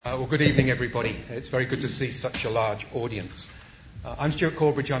Well, good evening, everybody. It's very good to see such a large audience. I'm Stuart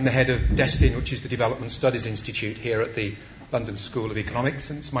Corbridge. I'm the head of DESTIN, which is the Development Studies Institute here at the London School of Economics,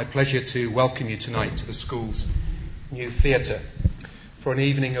 and it's my pleasure to welcome you tonight to the school's new theatre for an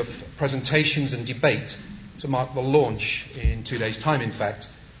evening of presentations and debate to mark the launch, in 2 days' time in fact,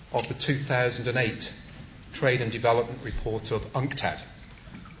 of the 2008 Trade and Development Report of UNCTAD,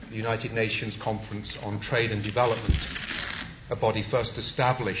 the United Nations Conference on Trade and Development, a body first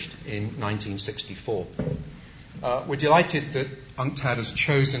established in 1964. We're delighted that UNCTAD has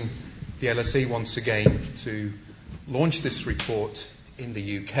chosen the LSE once again to launch this report in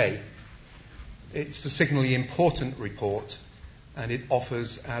the UK. It's a signally important report, and it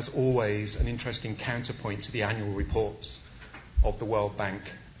offers, as always, an interesting counterpoint to the annual reports of the World Bank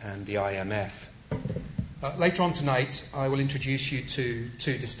and the IMF. Later on tonight, I will introduce you to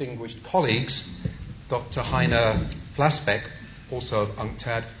two distinguished colleagues, Dr. Heiner Flasbeck, also of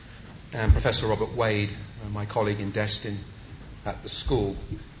UNCTAD, and Professor Robert Wade, my colleague in DESTIN at the school,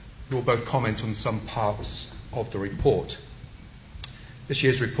 who will both comment on some parts of the report. This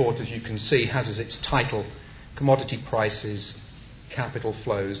year's report, as you can see, has as its title Commodity Prices, Capital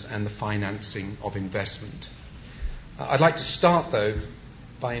Flows and the Financing of Investment. I'd like to start, though,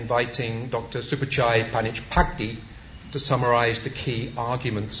 by inviting Dr. Supachai Panichpakdi to summarise the key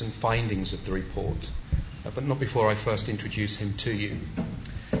arguments and findings of the report, but not before I first introduce him to you.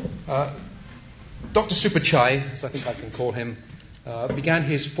 Dr. Supachai, as I think I can call him, began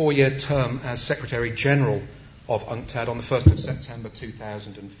his 4-year term as Secretary General of UNCTAD on the 1st of September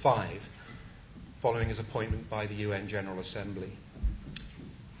 2005, following his appointment by the UN General Assembly.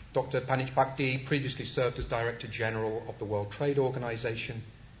 Dr. Panichpakdi previously served as Director General of the World Trade Organization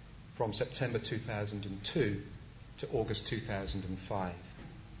from September 2002 to August 2005.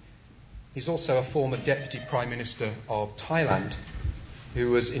 He's also a former Deputy Prime Minister of Thailand,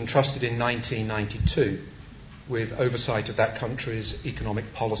 who was entrusted in 1992 with oversight of that country's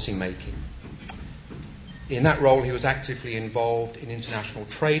economic policy making. In that role, he was actively involved in international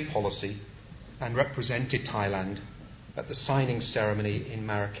trade policy and represented Thailand at the signing ceremony in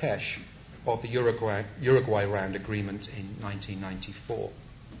Marrakesh of the Uruguay Round Agreement in 1994.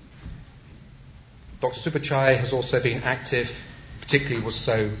 Dr. Supachai has also been active, particularly was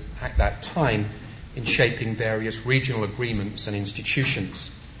so at that time, in shaping various regional agreements and institutions,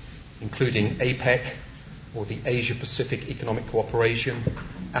 including APEC, or the Asia-Pacific Economic Cooperation,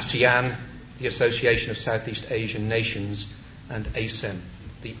 ASEAN, the Association of Southeast Asian Nations, and ASEM,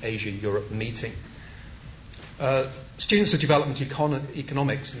 the Asia-Europe Meeting. Students of development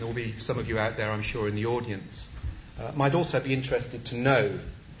economics, and there will be some of you out there, I'm sure, in the audience, might also be interested to know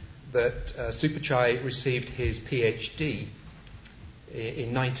that Supachai received his PhD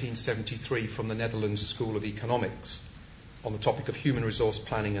in 1973 from the Netherlands School of Economics on the topic of human resource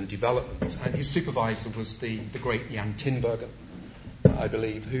planning and development. And his supervisor was the great Jan Tinbergen, I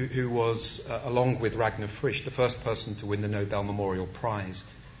believe, who was, along with Ragnar Frisch, the first person to win the Nobel Memorial Prize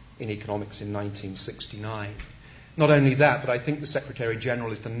in economics in 1969. Not only that, but I think the Secretary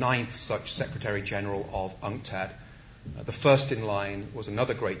General is the 9th such Secretary General of UNCTAD. The first in line was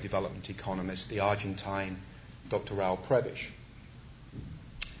another great development economist, the Argentine Dr. Raul Prebisch.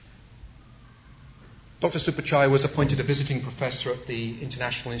 Dr. Supachai was appointed a visiting professor at the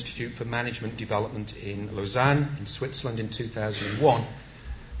International Institute for Management Development in Lausanne, in Switzerland, in 2001,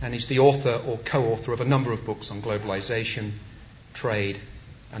 and is the author or co-author of a number of books on globalization, trade,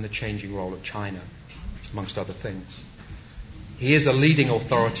 and the changing role of China, amongst other things. He is a leading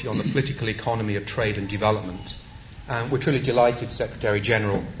authority on the political economy of trade and development, and we're truly delighted, Secretary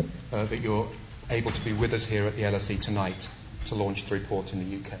General, that you're able to be with us here at the LSE tonight to launch the report in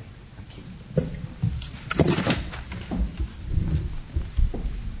the UK. Thank you.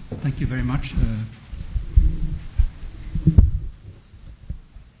 Thank you very much.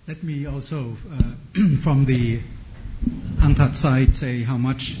 Let me also, from the UNCTAD side, say how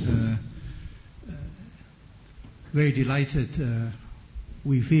much very delighted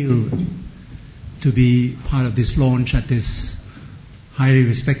we feel to be part of this launch at this highly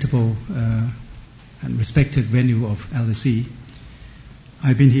respectable and respected venue of LSE.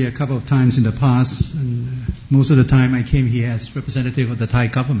 I've been here a couple of times in the past, and most of the time I came here as representative of the Thai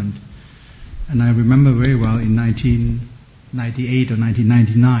government. And I remember very well in 1998 or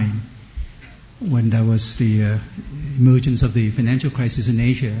 1999, when there was the emergence of the financial crisis in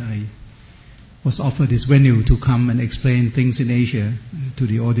Asia, I was offered this venue to come and explain things in Asia to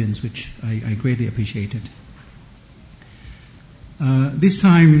the audience, which I greatly appreciated. This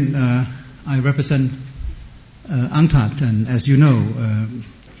time I represent UNCTAD, and as you know,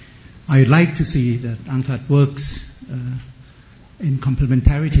 I'd like to see that UNCTAD works in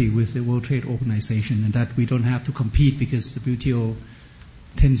complementarity with the World Trade Organization, and that we don't have to compete because the WTO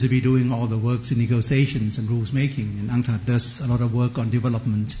tends to be doing all the works in negotiations and rules making, and UNCTAD does a lot of work on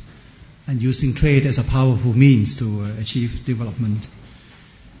development and using trade as a powerful means to achieve development.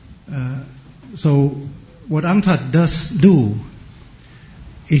 So what UNCTAD does do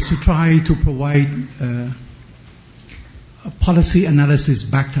is to try to provide a policy analysis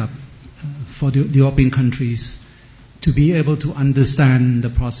backed up for the developing countries to be able to understand the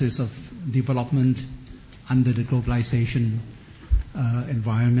process of development under the globalization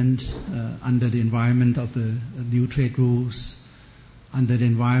environment, under the environment of the new trade rules, under the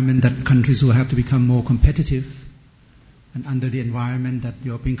environment that countries will have to become more competitive, and under the environment that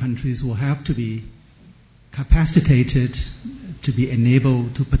European countries will have to be capacitated to be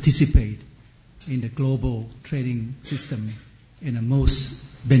enabled to participate in the global trading system in a most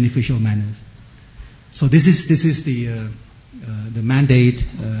beneficial manner. So this is the mandate.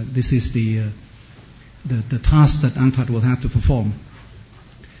 This is the task that UNCTAD will have to perform.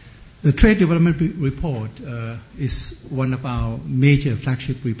 The Trade Development Report is one of our major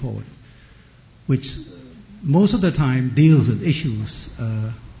flagship reports, which most of the time deals with issues,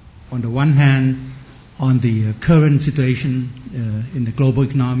 on the one hand, on the current situation in the global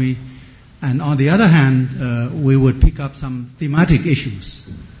economy, and on the other hand, we would pick up some thematic issues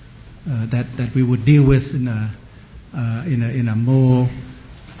that we would deal with in a more,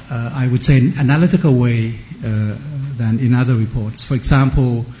 I would say, analytical way than in other reports. For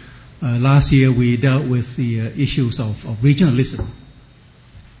example, last year we dealt with the issues of regionalism,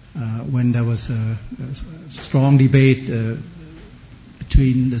 when there was a strong debate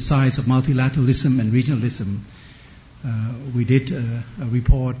between the sides of multilateralism and regionalism. We did a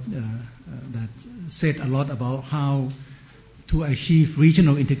report that said a lot about how to achieve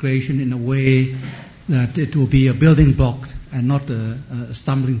regional integration in a way that it will be a building block and not a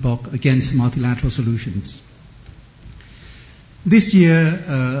stumbling block against multilateral solutions. This year,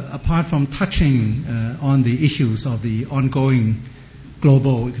 apart from touching on the issues of the ongoing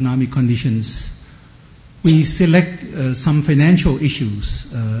global economic conditions, we select some financial issues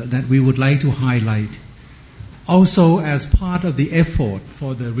that we would like to highlight. Also, as part of the effort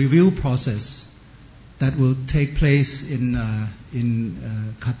for the review process that will take place in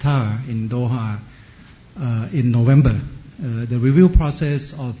Qatar, in Doha, in November, the review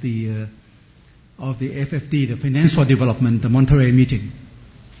process of the FFD, the Finance for Development, the Monterrey meeting.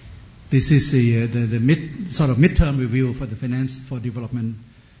 This is the midterm review for the Finance for Development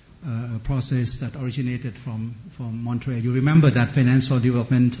process that originated from Monterrey. You remember that Finance for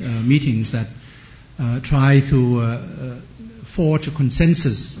Development meetings that try to forge a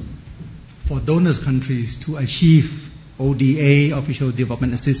consensus for donors countries to achieve ODA, Official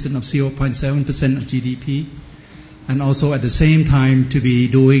Development Assistance, of 0.7% of GDP, and also at the same time to be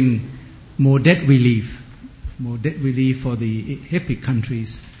doing more debt relief for the HIPC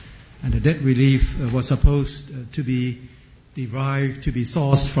countries. And the debt relief was supposed to be derived, to be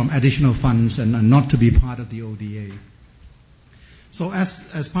sourced from additional funds and not to be part of the ODA. So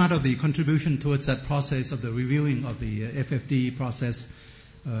as part of the contribution towards that process of the reviewing of the FFD process,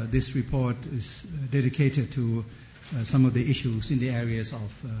 this report is dedicated to some of the issues in the areas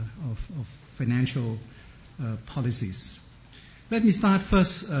of financial policies. Let me start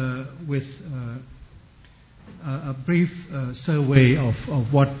first with a brief survey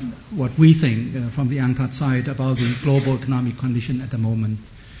of what we think from the UNCTAD side about the global economic condition at the moment.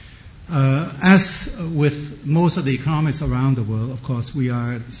 As with most of the economists around the world, of course, we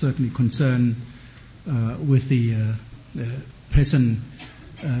are certainly concerned with the present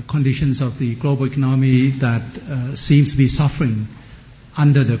conditions of the global economy that seems to be suffering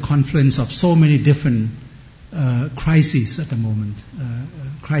under the confluence of so many different crises at the moment.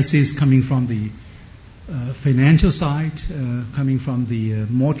 Crises coming from the financial side, coming from the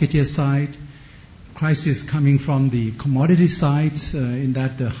mortgagor side, crisis coming from the commodity side, in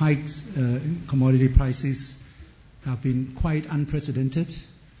that the hikes in commodity prices have been quite unprecedented.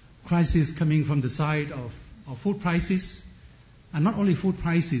 Crisis coming from the side of food prices, and not only food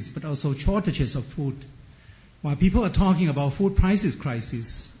prices, but also shortages of food. While people are talking about food prices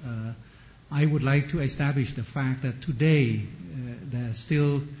crisis, I would like to establish the fact that today there are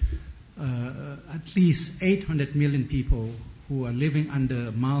still at least 800 million people who are living under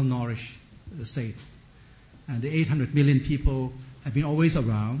a malnourished state. And the 800 million people have been always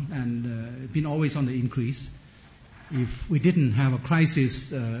around and been always on the increase. If we didn't have a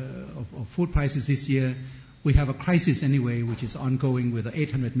crisis of food prices this year, we have a crisis anyway, which is ongoing with the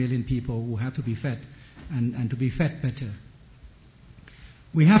 800 million people who have to be fed and to be fed better.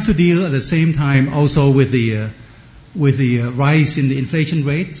 We have to deal at the same time also with the with the rise in the inflation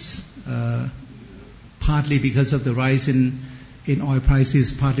rates, partly because of the rise in oil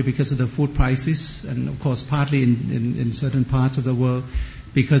prices, partly because of the food prices, and of course partly in certain parts of the world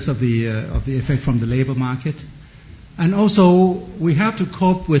because of the effect from the labor market. And also we have to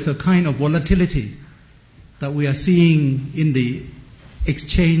cope with a kind of volatility that we are seeing in the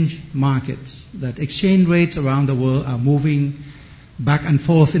exchange markets, that exchange rates around the world are moving back and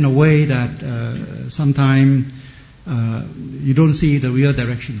forth in a way that sometimes you don't see the real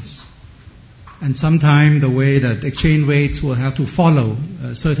directions. And sometimes the way that exchange rates will have to follow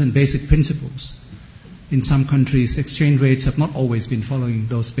certain basic principles. In some countries, exchange rates have not always been following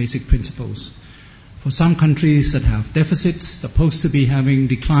those basic principles. For some countries that have deficits, supposed to be having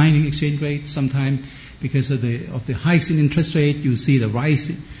declining exchange rates, sometimes because of the hikes in interest rate, you see the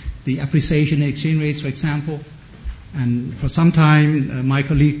rise, the appreciation in exchange rates, for example. And for some time, my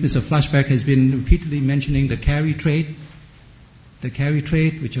colleague, Mr. Flashback, has been repeatedly mentioning the carry trade. The carry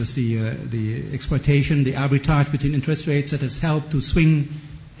trade, which was the exploitation, the arbitrage between interest rates that has helped to swing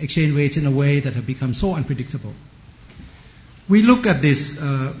exchange rates in a way that have become so unpredictable. We look at this,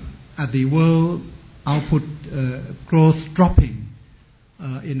 at the world output growth dropping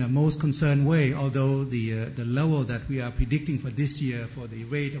in a most concerned way, although the level that we are predicting for this year for the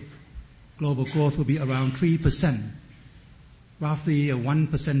rate of global growth will be around 3%, roughly a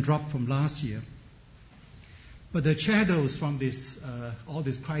 1% drop from last year. But the shadows from this, all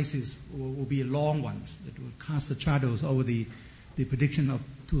this crisis will be long ones. It will cast the shadows over the prediction of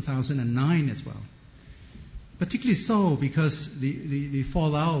 2009 as well. Particularly so because the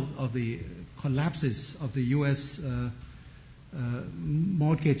fallout of the collapses of the U.S.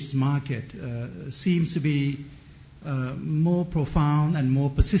 Mortgage market seems to be more profound and more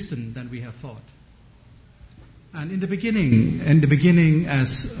persistent than we have thought. And in the beginning,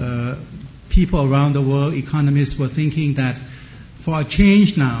 as people around the world, economists were thinking that for a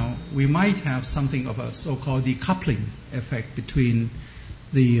change now, we might have something of a so-called decoupling effect between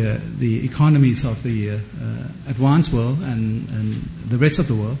the economies of the advanced world and the rest of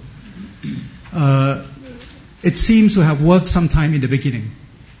the world. It seems to have worked sometime in the beginning,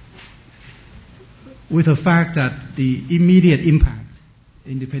 with the fact that the immediate impact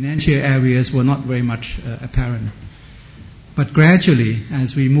in the financial areas were not very much apparent. But gradually,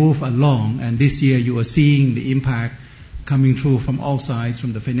 as we move along, and this year you are seeing the impact coming through from all sides,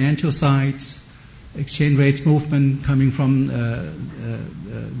 from the financial sides, exchange rates movement coming from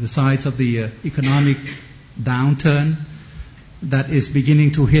the sides of the economic downturn that is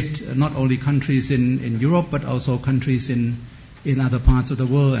beginning to hit not only countries in Europe, but also countries in other parts of the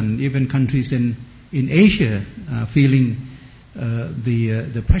world, and even countries in Asia feeling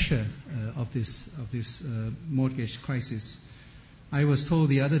the pressure of this mortgage crisis. I was told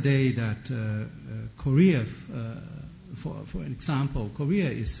the other day that Korea, for example, Korea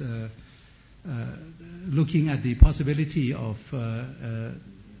is looking at the possibility of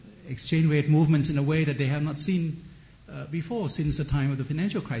exchange rate movements in a way that they have not seen before since the time of the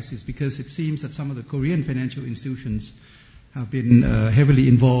financial crisis, because it seems that some of the Korean financial institutions have been heavily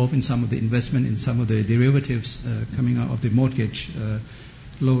involved in some of the investment in some of the derivatives coming out of the mortgage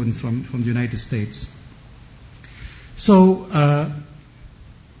loans from the United States. So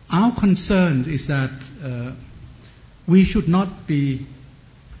our concern is that we should not be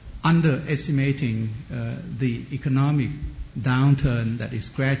underestimating the economic downturn that is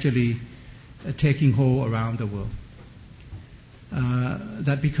gradually taking hold around the world.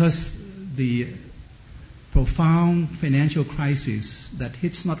 That because the profound financial crisis that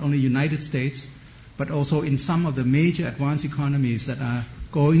hits not only the United States, but also in some of the major advanced economies that are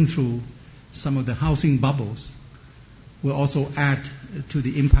going through some of the housing bubbles, will also add to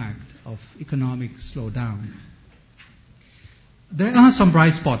the impact of economic slowdown. There are some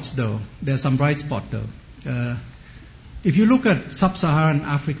bright spots, though. If you look at sub-Saharan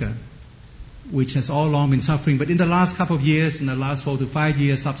Africa, which has all along been suffering, but in the last couple of years, in the last 4 to 5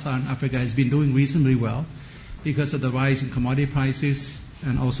 years, sub-Saharan Africa has been doing reasonably well because of the rise in commodity prices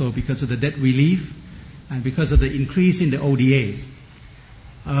and also because of the debt relief and because of the increase in the ODAs.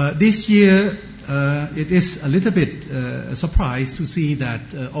 This year, it is a little bit a surprise to see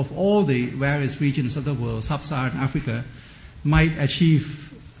that of all the various regions of the world, sub-Saharan Africa might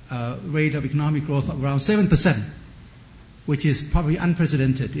achieve a rate of economic growth of around 7%, which is probably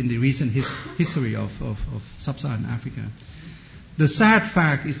unprecedented in the recent history of sub-Saharan Africa. The sad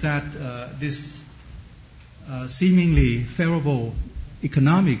fact is that this seemingly favorable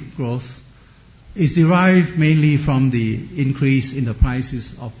economic growth is derived mainly from the increase in the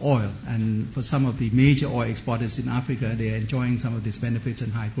prices of oil. And for some of the major oil exporters in Africa, they are enjoying some of these benefits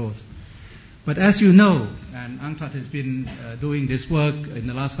and high growth. But as you know, and UNCTAD has been doing this work in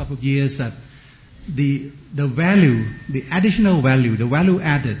the last couple of years, that the value, the additional value, the value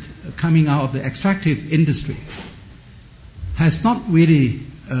added coming out of the extractive industry has not really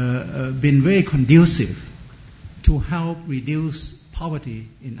been very conducive to help reduce poverty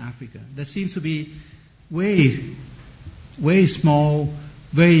in Africa. There seems to be very small,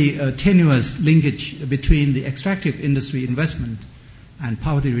 very tenuous linkage between the extractive industry investment and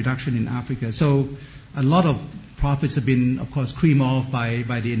poverty reduction in Africa. So a lot of profits have been, of course, creamed off by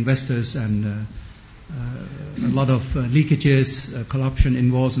the investors, and a lot of leakages, corruption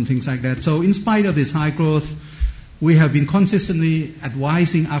involved and things like that. So in spite of this high growth, we have been consistently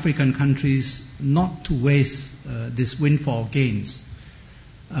advising African countries not to waste this windfall gains.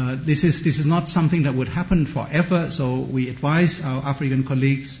 This is not something that would happen forever, so we advise our African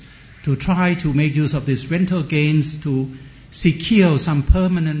colleagues to try to make use of these rental gains to secure some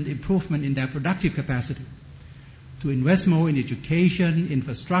permanent improvement in their productive capacity, to invest more in education,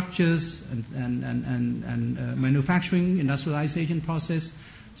 infrastructures, and manufacturing, industrialization process,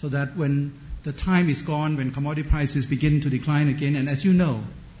 so that when the time is gone, when commodity prices begin to decline again, and as you know,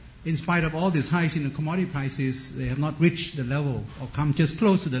 in spite of all these highs in the commodity prices, they have not reached the level or come just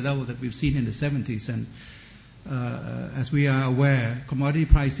close to the level that we've seen in the 70s. And as we are aware, commodity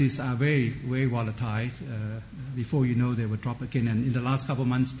prices are very, very volatile. Before you know, they will drop again. And in the last couple of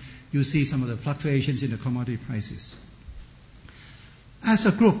months, you see some of the fluctuations in the commodity prices. As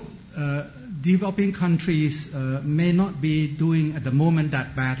a group, developing countries may not be doing at the moment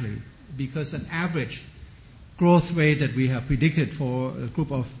that badly, because an average growth rate that we have predicted for a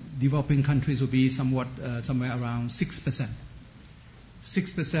group of developing countries will be somewhere around 6%.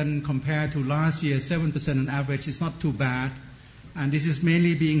 6% compared to last year, 7% on average is not too bad. And this is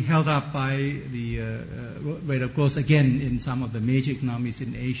mainly being held up by the rate of growth again in some of the major economies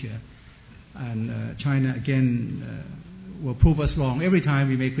in Asia. And China again will prove us wrong. Every time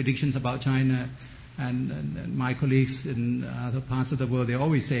we make predictions about China, and my colleagues in other parts of the world, they're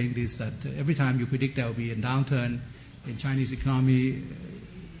always saying this, that every time you predict there will be a downturn in Chinese economy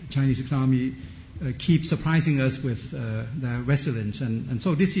keeps surprising us with their resilience. And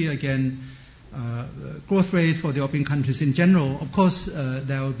so this year again, growth rate for developing countries in general, of course,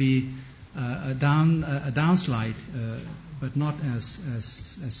 there will be a downslide, but not as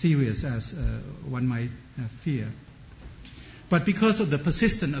serious as one might fear. But because of the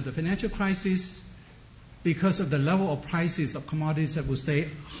persistence of the financial crisis, because of the level of prices of commodities that will stay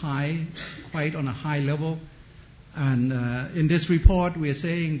high, quite on a high level, and in this report we are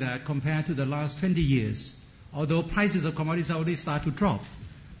saying that compared to the last 20 years, although prices of commodities already start to drop,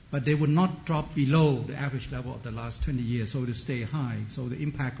 but they would not drop below the average level of the last 20 years, so to stay high. So the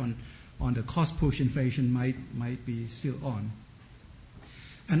impact on the cost push inflation might be still on.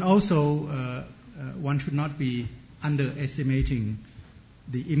 And also, one should not be underestimating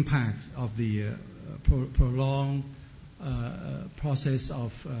the impact of the prolonged process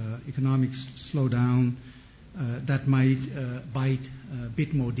of economic slowdown that might bite a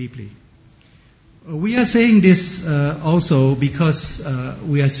bit more deeply. We are saying this also because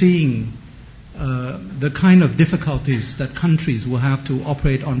we are seeing the kind of difficulties that countries will have to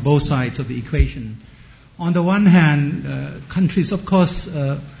operate on both sides of the equation. On the one hand, countries, of course,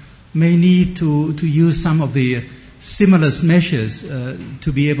 may need to use some of the stimulus measures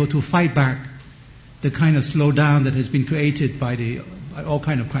to be able to fight back the kind of slowdown that has been created by all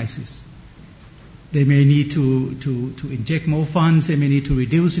kind of crises. They may need to inject more funds. They may need to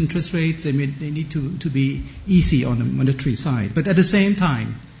reduce interest rates. They need to be easy on the monetary side. But at the same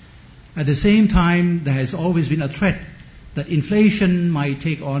time, there has always been a threat that inflation might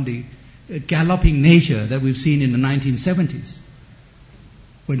take on the galloping nature that we've seen in the 1970s,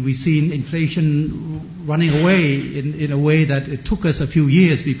 when we've seen inflation running away in a way that it took us a few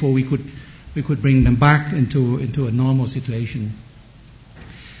years before we could bring them back into a normal situation.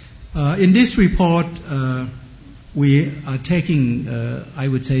 In this report, we are taking, I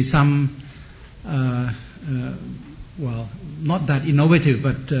would say, some, not that innovative,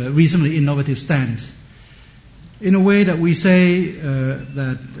 but reasonably innovative stance, in a way that we say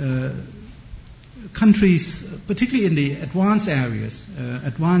that countries, particularly in the advanced areas,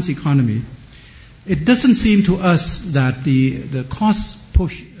 advanced economy, it doesn't seem to us that the cost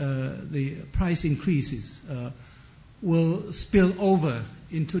push, the price increases, will spill over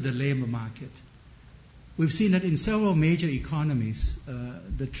into the labor market. We've seen that in several major economies,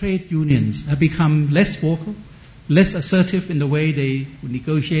 the trade unions have become less vocal, less assertive in the way they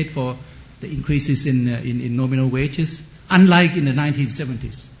negotiate for the increases in nominal wages, unlike in the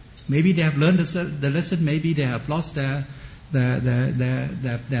 1970s. Maybe they have learned the lesson, maybe they have lost their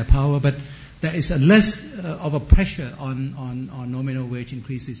power, but there is a less of a pressure on nominal wage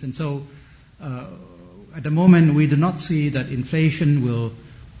increases. And so at the moment we do not see that inflation will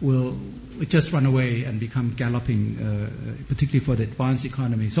just run away and become galloping, particularly for the advanced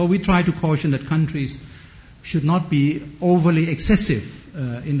economy. So we try to caution that countries should not be overly excessive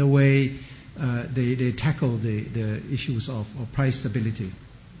in the way they tackle the issues of price stability.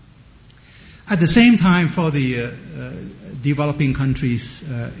 At the same time, for the developing countries,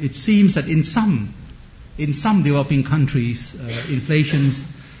 it seems that in some developing countries,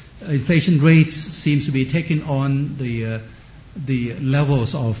 inflation rates seems to be taking on the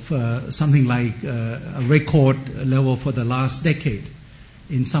levels of something like a record level for the last decade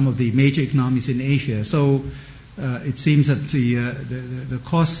in some of the major economies in Asia. So it seems that the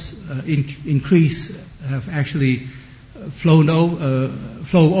cost increase have actually flow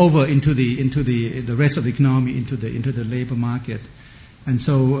over into the rest of the economy, into the labor market, and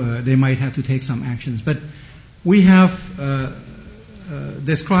so they might have to take some actions. But we have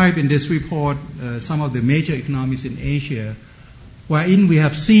described in this report some of the major economies in Asia, wherein we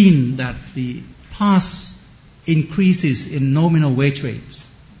have seen that the past increases in nominal wage rates,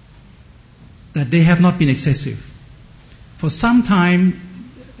 that they have not been excessive. For some time,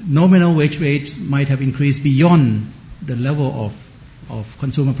 nominal wage rates might have increased beyond the level of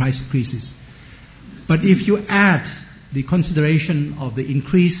consumer price increases. But if you add the consideration of the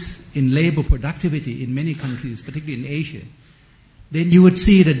increase in labor productivity in many countries, particularly in Asia, then you would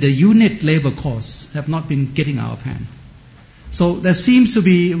see that the unit labor costs have not been getting out of hand. So there seems to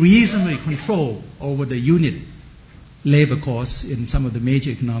be reasonable control over the unit labor costs in some of the major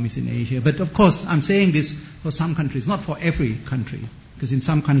economies in Asia. But of course, I'm saying this for some countries, not for every country, because in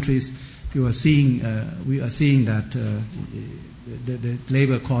some countries we are seeing that the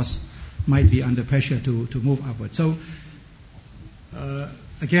labor costs might be under pressure to move upward. So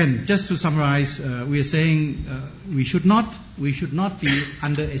again, just to summarize, we are saying we should not be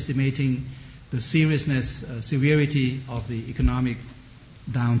underestimating the seriousness, severity of the economic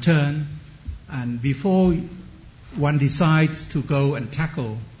downturn, and before one decides to go and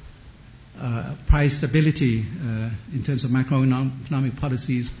tackle price stability in terms of macroeconomic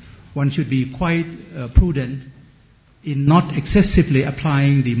policies, one should be quite prudent in not excessively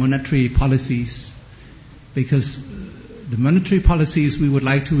applying the monetary policies, because the monetary policies we would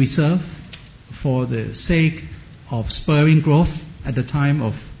like to reserve for the sake of spurring growth at the time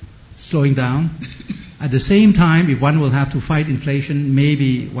of slowing down. At the same time, if one will have to fight inflation,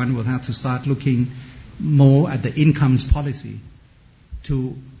 maybe one will have to start looking more at the incomes policy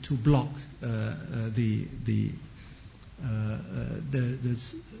to block the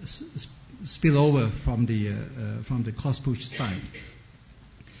spillover from the cost push side.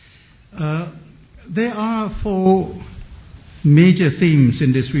 There are 4 major themes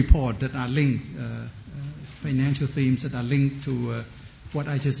in this report that are linked, financial themes that are linked to what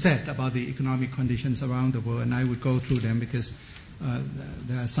I just said about the economic conditions around the world, and I would go through them because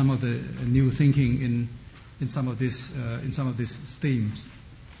there are some of the new thinking in some of these themes.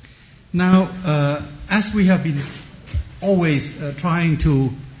 Now, as we have been always trying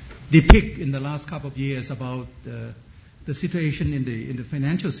to depict in the last couple of years about the situation in the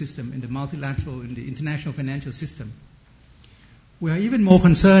financial system, in the multilateral, in the international financial system, we are even more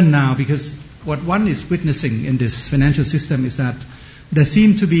concerned now because what one is witnessing in this financial system is that there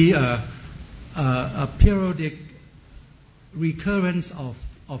seems to be a periodic recurrence of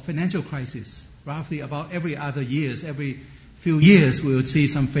financial crisis. Roughly about every other years, every few years, we would see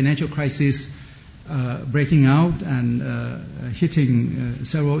some financial crisis breaking out and hitting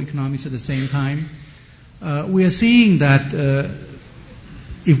several economies at the same time. We are seeing that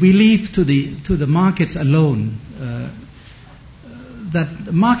if we leave to the markets alone,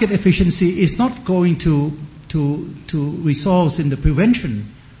 that market efficiency is not going to resolve in the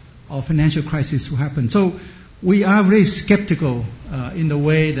prevention of financial crisis to happen. So we are very skeptical in the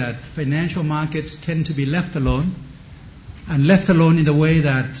way that financial markets tend to be left alone, and left alone in the way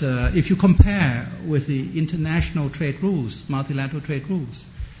that if you compare with the international trade rules, multilateral trade rules,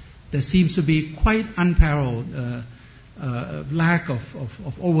 there seems to be quite unparalleled lack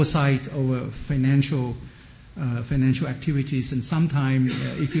of oversight over financial activities. And sometimes,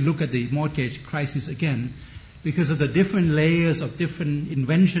 if you look at the mortgage crisis again, because of the different layers of different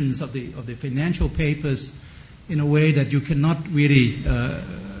inventions of the financial papers, in a way that you cannot really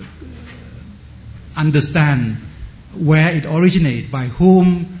understand where it originates, by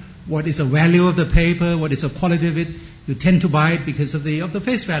whom, what is the value of the paper, what is the quality of it. You tend to buy it because of the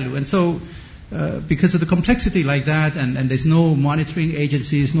face value. And so because of the complexity like that, and there's no monitoring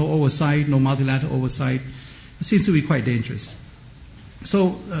agencies, no oversight, no multilateral oversight, it seems to be quite dangerous. So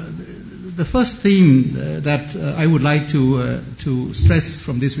the first theme that I would like to stress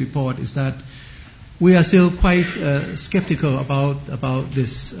from this report is that we are still quite skeptical about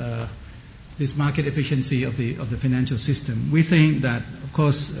this market efficiency of the financial system. We think that, of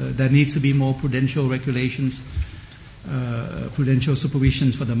course, there needs to be more prudential regulations, prudential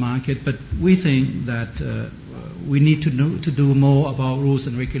supervisions for the market, but we think that we need to do more about rules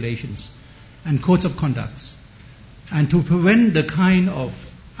and regulations and codes of conduct, and to prevent the kind of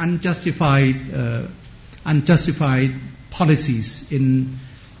unjustified policies in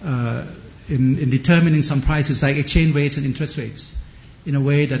determining some prices like exchange rates and interest rates, in a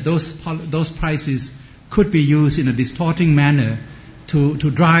way that those prices could be used in a distorting manner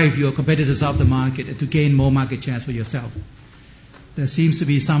to drive your competitors out of the market and to gain more market shares for yourself. There seems to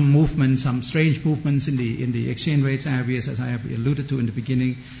be some movement, some strange movements in the exchange rates areas, as I have alluded to in the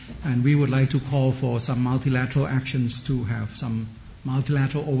beginning, and we would like to call for some multilateral actions to have some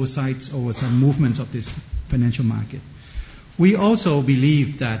multilateral oversights over some movements of this financial market. We also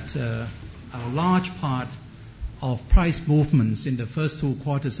believe that a large part of price movements in the first 2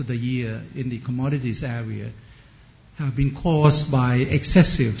 quarters of the year in the commodities area have been caused by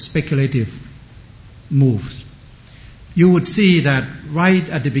excessive speculative moves. You would see that right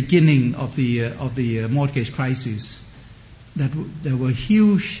at the beginning of the mortgage crisis, that there were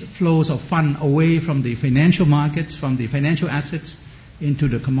huge flows of funds away from the financial markets, from the financial assets, into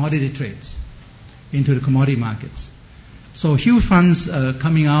the commodity trades, into the commodity markets. So huge funds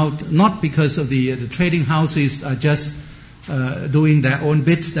coming out, not because of the trading houses are just doing their own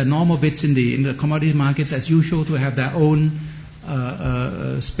bits, their normal bits in the commodity markets as usual, to have their own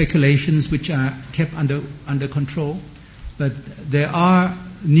speculations which are kept under control. But there are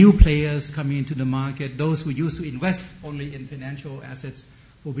new players coming into the market. Those who used to invest only in financial assets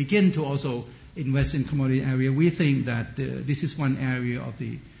will begin to also invest in commodity area. We think that this is one area of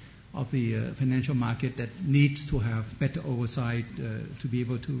the financial market that needs to have better oversight to be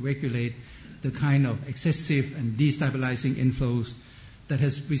able to regulate the kind of excessive and destabilizing inflows that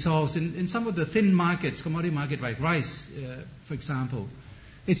has resulted in some of the thin markets, commodity market like rice, for example.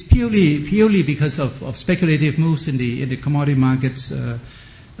 It's purely because of speculative moves in the commodity markets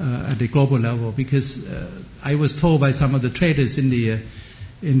at the global level. Because I was told by some of the traders in the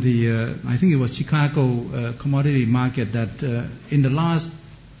I think it was Chicago commodity market that in the last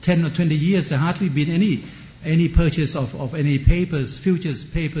 10 or 20 years there hardly been any purchase of any futures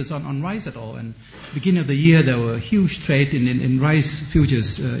papers on rice at all. And beginning of the year there were huge trade in rice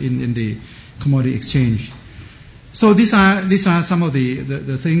futures in the commodity exchange. So these are some of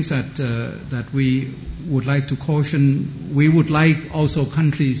the things that we would like to caution. We would like also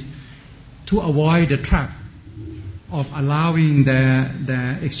countries to avoid the trap of allowing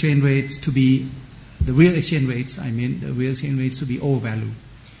their exchange rates to be the real exchange rates to be overvalued.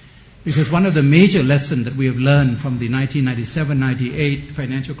 Because one of the major lessons that we have learned from the 1997-98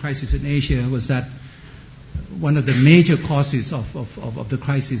 financial crisis in Asia was that one of the major causes of the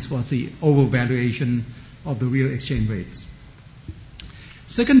crisis was the overvaluation of the real exchange rates.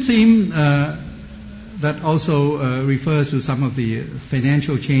 Second theme that also refers to some of the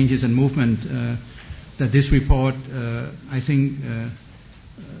financial changes and movement that this report, I think,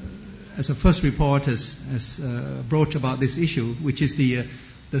 as a first report has brought about this issue, which is the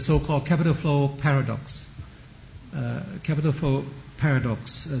so-called capital flow paradox. Capital flow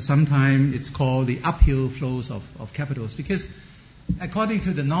paradox. Sometimes it's called the uphill flows of capitals, because according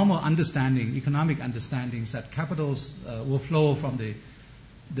to the normal understanding, economic understandings, that capitals will flow from the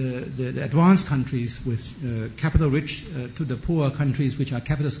advanced countries with capital rich to the poor countries which are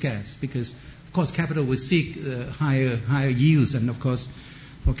capital scarce, because of course capital will seek higher yields, and of course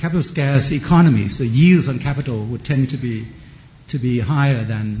for capital scarce economies the yields on capital would tend to be higher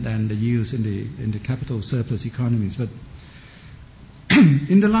than the yields in the capital surplus economies. But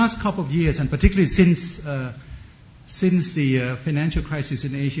in the last couple of years, and particularly since the financial crisis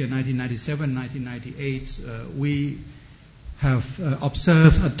in Asia, 1997-1998, we have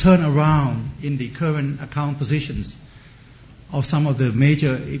observed a turnaround in the current account positions of some of the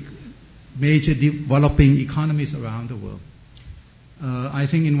major developing economies around the world. I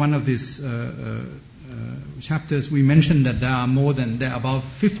think in one of these chapters we mentioned that there are about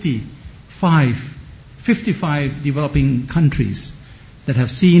 55 developing countries that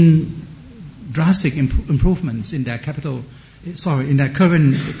have seen drastic improvements in their in their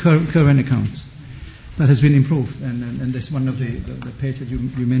current accounts. That has been improved, and that's one of the pages that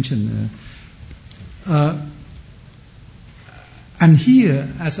you mentioned. And here,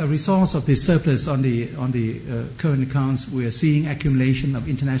 as a result of this surplus on the current accounts, we are seeing accumulation of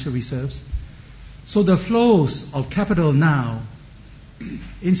international reserves. So the flows of capital now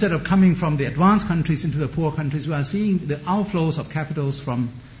instead of coming from the advanced countries into the poor countries, we are seeing the outflows of capitals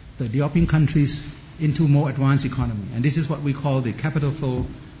from the developing countries into more advanced economy. And this is what we call the capital flow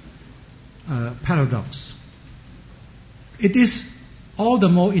paradox. It is all the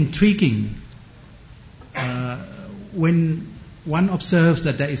more intriguing when one observes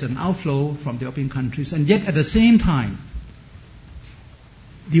that there is an outflow from developing countries, and yet at the same time,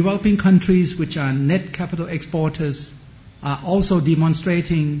 developing countries which are net capital exporters are also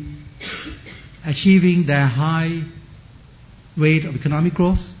demonstrating achieving their high rate of economic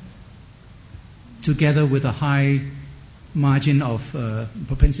growth together with a high margin of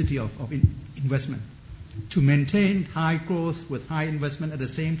propensity of investment. To maintain high growth with high investment at the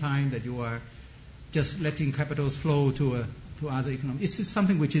same time that you are just letting capitals flow to other economies. This is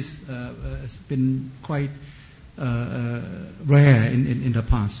something which has been quite rare in the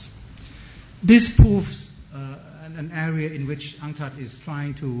past. This proves an area in which UNCTAD is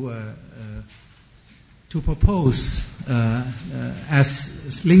trying to propose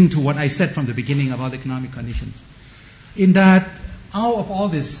as linked to what I said from the beginning about economic conditions. In that, out of all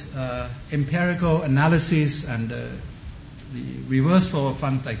this empirical analysis and the reverse flow of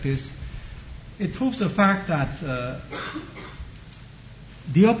funds like this, it proves the fact that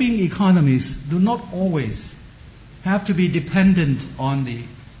developing economies do not always have to be dependent on the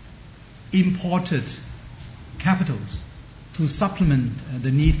imported capitals to supplement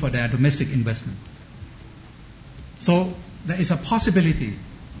the need for their domestic investment. So there is a possibility,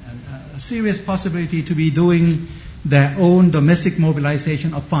 a serious possibility, to be doing their own domestic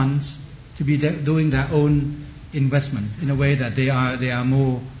mobilization of funds, to be doing their own investment in a way that they are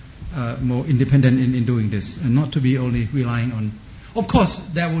more independent in doing this, and not to be only relying on. Of course,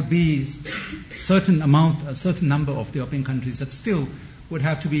 there would be a certain number of developing countries that still would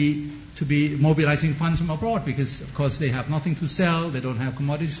have to be mobilizing funds from abroad, because of course they have nothing to sell, they don't have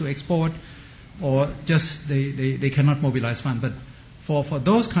commodities to export, or just they cannot mobilize funds. But for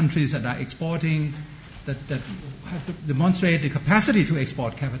those countries that are exporting, that have to demonstrate the capacity to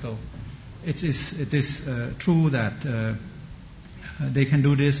export capital, it is true that they can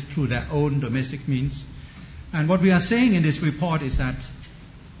do this through their own domestic means. And what we are saying in this report is that,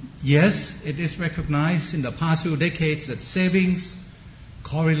 yes, it is recognized in the past few decades that savings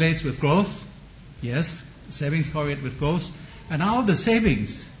correlates with growth. Yes, savings correlate with growth. And all the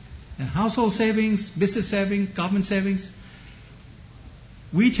savings, household savings, business savings, government savings,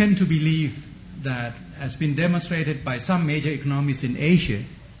 we tend to believe that, has been demonstrated by some major economies in Asia,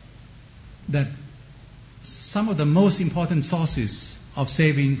 that some of the most important sources of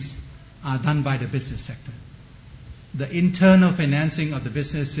savings are done by the business sector. The internal financing of the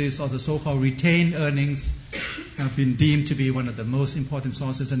businesses, or the so-called retained earnings, have been deemed to be one of the most important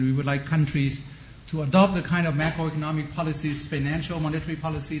sources, and we would like countries to adopt the kind of macroeconomic policies, financial, monetary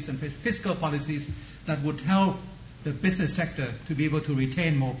policies, and fiscal policies that would help the business sector to be able to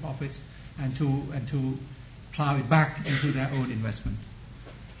retain more profits and to plow it back into their own investment.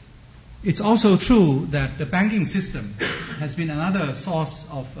 It's also true that the banking system has been another source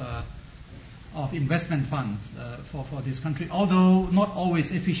of investment funds for this country, although not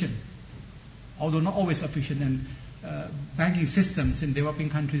always efficient. And banking systems in developing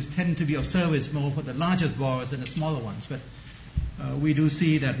countries tend to be of service more for the larger borrowers than the smaller ones. But we do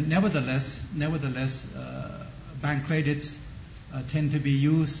see that nevertheless, bank credits tend to be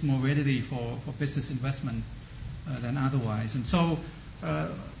used more readily for business investment than otherwise. And so,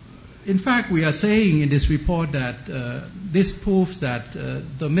 in fact, we are saying in this report that this proves that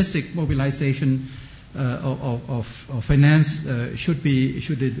domestic mobilization of finance should be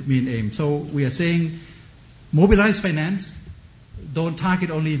the main aim. So we are saying mobilize finance, don't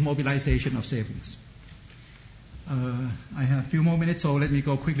target only mobilization of savings. I have a few more minutes, so let me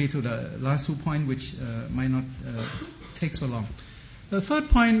go quickly to the last 2 points, which might not take so long. The third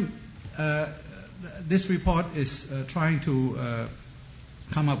point, this report is trying to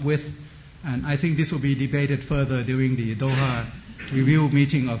come up with, and I think this will be debated further during the Doha review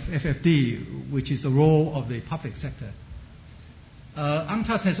meeting of FFD, which is the role of the public sector.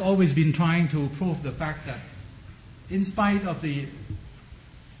 UNCTAD has always been trying to prove the fact that in spite of the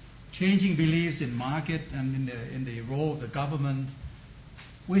changing beliefs in market and in the role of the government,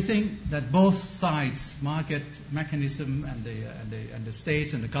 we think that both sides, market mechanism and the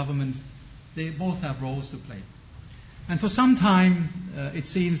states and the governments, they both have roles to play. And for some time, it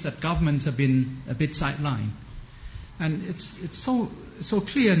seems that governments have been a bit sidelined. And it's so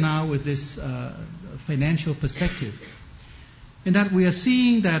clear now with this financial perspective, in that we are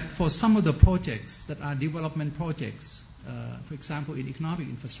seeing that for some of the projects that are development projects, for example, in economic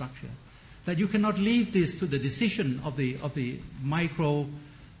infrastructure, that you cannot leave this to the decision of the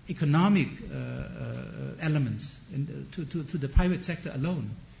microeconomic elements to the private sector alone,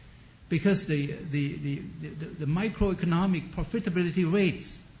 because the microeconomic profitability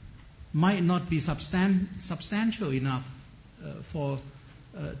rates might not be substantial enough for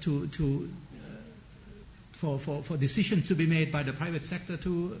decisions to be made by the private sector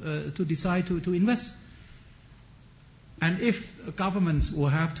to decide to invest. And if governments will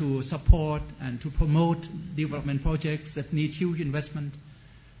have to support and to promote development projects that need huge investment,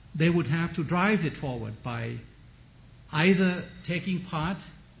 they would have to drive it forward by either taking part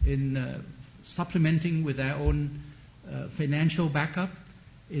in supplementing with their own financial backup,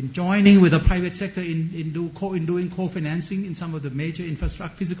 in joining with the private sector in doing co-financing in some of the major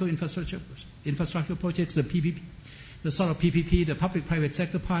physical infrastructure projects, the PPP, the sort of PPP, the public-private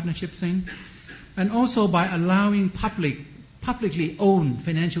sector partnership thing, and also by allowing publicly owned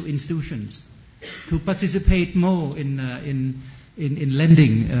financial institutions to participate more in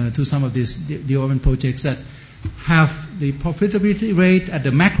lending to some of these development projects that have the profitability rate at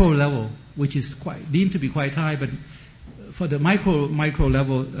the macro level, which is deemed to be quite high, but for the micro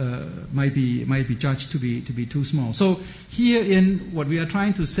level might be judged to be too small. So here, in what we are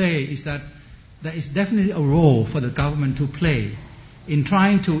trying to say is that there is definitely a role for the government to play in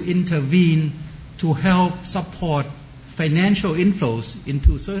trying to intervene to help support financial inflows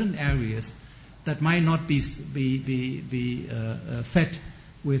into certain areas that might not be fed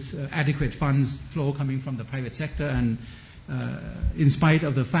with adequate funds flow coming from the private sector, and in spite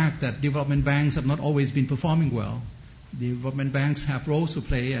of the fact that development banks have not always been performing well. Development banks have roles to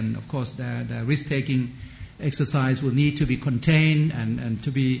play, and of course their risk-taking exercise will need to be contained and to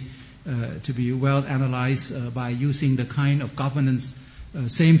be well analyzed by using the kind of governance.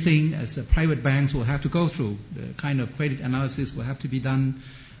 Same thing as private banks will have to go through. The kind of credit analysis will have to be done,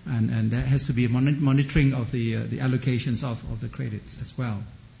 and there has to be a monitoring of the allocations of the credits as well.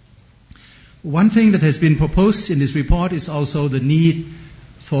 One thing that has been proposed in this report is also the need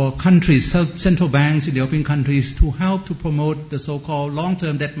for countries, central banks in developing countries, to help to promote the so-called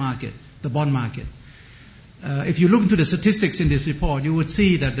long-term debt market, the bond market. If you look into the statistics in this report, you would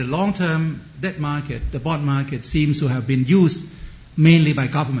see that the long-term debt market, the bond market, seems to have been used mainly by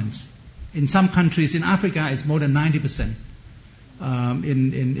governments. In some countries in Africa, it's more than 90%.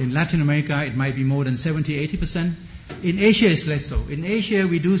 In Latin America, it might be more than 70-80%. In Asia, it's less so. In Asia,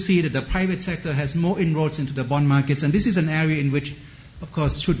 we do see that the private sector has more inroads into the bond markets, and this is an area in which, of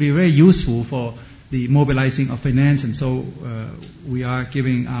course, should be very useful for the mobilizing of finance, and so we are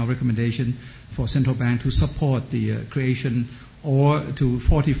giving our recommendation for central bank to support the creation or to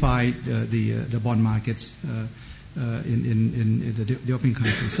fortify the bond markets in the developing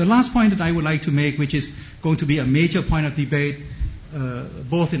countries. The last point that I would like to make, which is going to be a major point of debate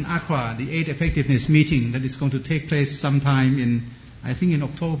both in Accra, the 8th effectiveness meeting that is going to take place sometime in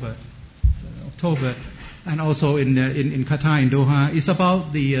October, and also in Qatar, in Doha, is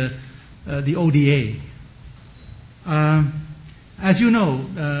about the ODA. As you know,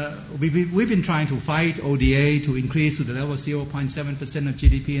 we've been trying to fight ODA to increase to the level of 0.7% of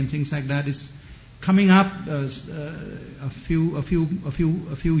GDP and things like that. It's coming up a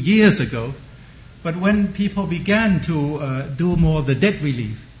few years ago. But when people began to do more of the debt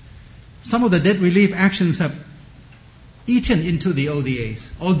relief, some of the debt relief actions have eaten into the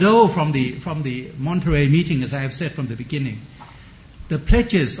ODAs. Although from the Monterey meeting, as I have said from the beginning, the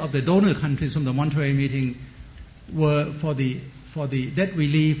pledges of the donor countries from the Monterey meeting were for the debt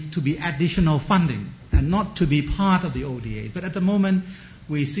relief to be additional funding and not to be part of the ODAs. But at the moment,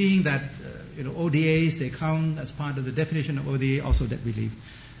 we're seeing that ODAs, they count as part of the definition of ODA, also debt relief.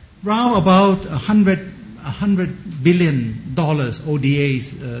 Round about $100 billion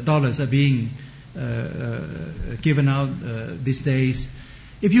ODAs dollars are being given out these days.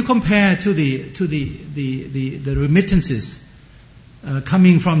 If you compare to the remittances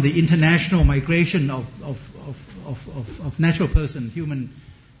coming from the international migration of natural persons, human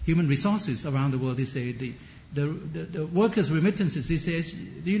resources around the world these days, the workers' remittances these days,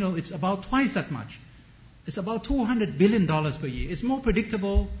 it's about twice that much. It's about $200 billion per year. It's more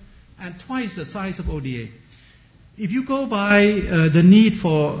predictable and twice the size of ODA. If you go by the need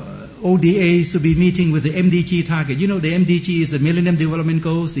for ODAs to be meeting with the MDG target, the MDG is the Millennium Development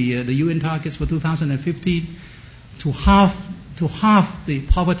Goals, the UN targets for 2015, to halve the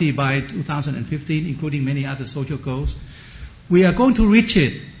poverty by 2015, including many other social goals. We are going to reach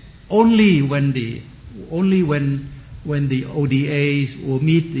it only when the ODAs will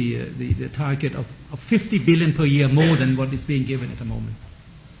meet the target of 50 billion per year more than what is being given at the moment.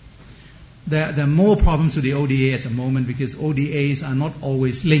 There are more problems with the ODA at the moment because ODAs are not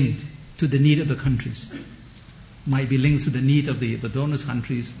always linked to the need of the countries. Might be linked to the need of the donors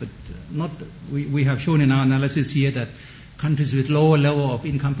countries, but not. We have shown in our analysis here that countries with lower level of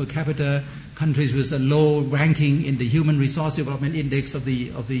income per capita, countries with a low ranking in the Human Resource Development Index of the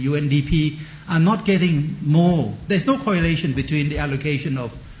UNDP are not getting more. There's no correlation between the allocation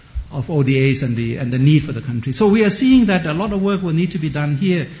of ODAs and the need for the country. So we are seeing that a lot of work will need to be done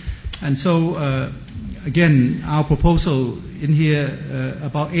here. And so, again, our proposal in here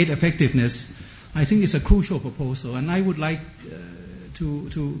about aid effectiveness, I think is a crucial proposal. And I would like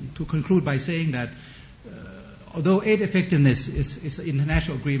to conclude by saying that although aid effectiveness is an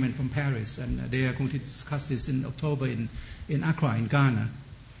international agreement from Paris, and they are going to discuss this in October in Accra, in Ghana,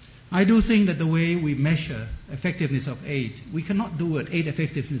 I do think that the way we measure effectiveness of aid, we cannot do an aid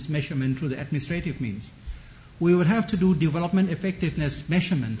effectiveness measurement through the administrative means. We would have to do development effectiveness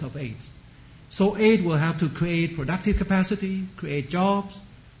measurement of aid. So aid will have to create productive capacity, create jobs,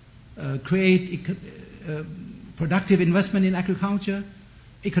 create productive investment in agriculture,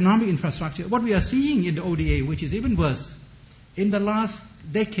 economic infrastructure. What we are seeing in the ODA, which is even worse, in the last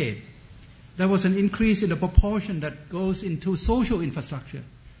decade, there was an increase in the proportion that goes into social infrastructure,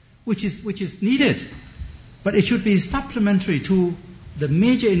 which is needed, but it should be supplementary to the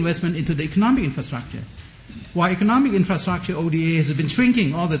major investment into the economic infrastructure. While economic infrastructure ODA has been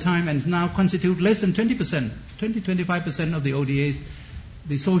shrinking all the time and now constitute less than 20%, 20-25% of the ODAs,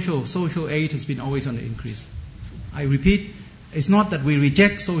 the social aid has been always on the increase. I repeat, it's not that we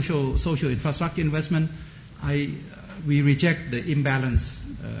reject social infrastructure investment. We reject the imbalance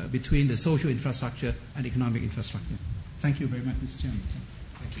between the social infrastructure and economic infrastructure. Thank you very much, Mr. Chairman.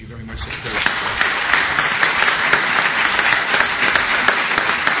 Thank you very much, Secretary.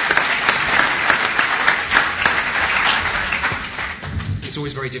 It's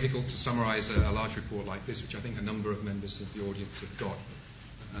always very difficult to summarise a large report like this, which I think a number of members of the audience have got.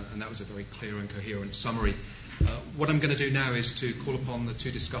 And that was a very clear and coherent summary. What I'm going to do now is to call upon the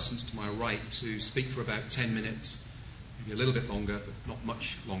two discussants to my right to speak for about 10 minutes, maybe a little bit longer, but not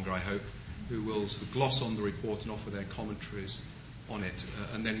much longer, I hope, who will sort of gloss on the report and offer their commentaries on it.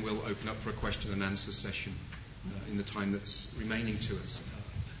 And then we'll open up for a question and answer session in the time that's remaining to us.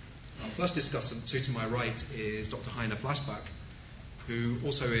 Our first discussant, to my right, is Dr. Heiner Flassbach, who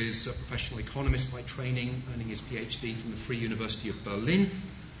also is a professional economist by training, earning his PhD from the Free University of Berlin.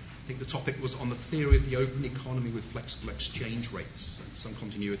 I think the topic was on the theory of the open economy with flexible exchange rates, so some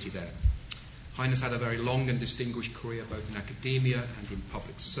continuity there. Heiner's had a very long and distinguished career both in academia and in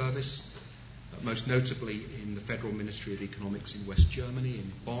public service, most notably in the Federal Ministry of Economics in West Germany,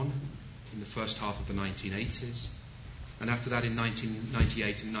 in Bonn, in the first half of the 1980s. And after that, in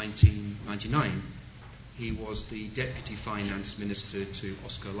 1998 and 1999, he was the Deputy Finance Minister to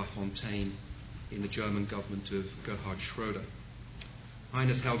Oscar Lafontaine in the German government of Gerhard Schröder.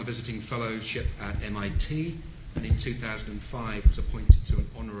 Heiner's held a visiting fellowship at MIT, and in 2005 was appointed to an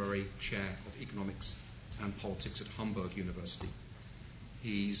honorary chair of economics and politics at Hamburg University.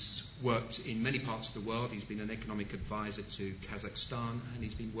 He's worked in many parts of the world. He's been an economic advisor to Kazakhstan, and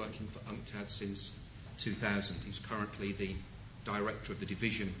he's been working for UNCTAD since 2000. He's currently the director of the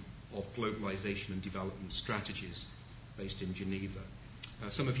Division of Globalization and Development Strategies based in Geneva.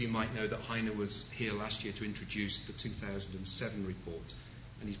 Some of you might know that Heiner was here last year to introduce the 2007 report,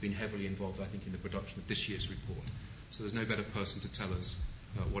 and he's been heavily involved, I think, in the production of this year's report. So there's no better person to tell us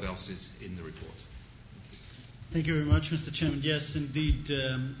what else is in the report. Thank you very much, Mr. Chairman. Yes, indeed.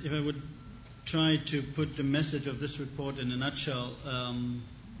 If I would try to put the message of this report in a nutshell,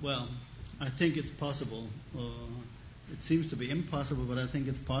 well, I think it's possible. It seems to be impossible, but I think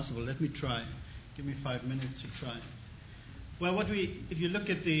it's possible. Let me try. Give me 5 minutes to try. Well, if you look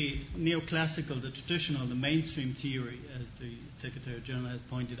at the neoclassical, the traditional, the mainstream theory, as the Secretary General has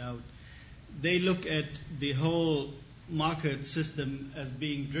pointed out, they look at the whole market system as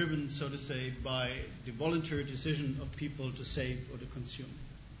being driven, so to say, by the voluntary decision of people to save or to consume.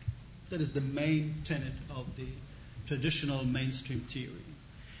 That is the main tenet of the traditional mainstream theory.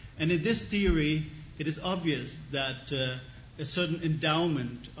 And in this theory, it is obvious that a certain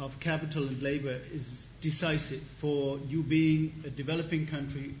endowment of capital and labor is decisive for you being a developing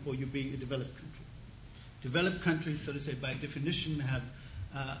country or you being a developed country. Developed countries, so to say, by definition, have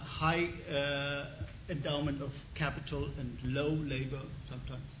high endowment of capital and low labor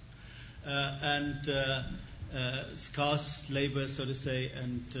sometimes, and scarce labor, so to say,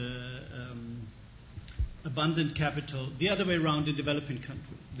 and abundant capital. The other way around in developing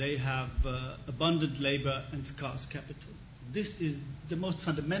countries, they have abundant labor and scarce capital. This is the most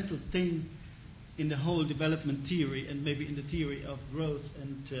fundamental thing in the whole development theory, and maybe in the theory of growth,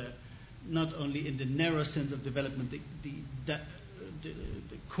 and not only in the narrow sense of development, the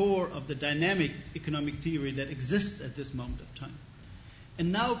core of the dynamic economic theory that exists at this moment of time.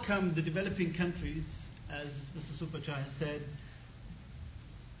 And now come the developing countries, as Mr. Supachar has said,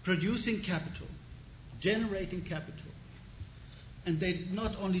 producing capital, generating capital. And they're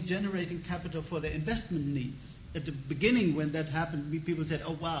not only generating capital for their investment needs. At the beginning, when that happened, people said,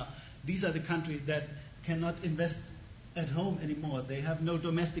 oh, wow, these are the countries that cannot invest at home anymore. They have no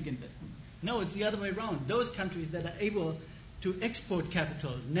domestic investment. No, it's the other way around. Those countries that are able to export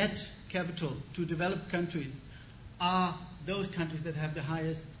capital, net capital to developed countries, are those countries that have the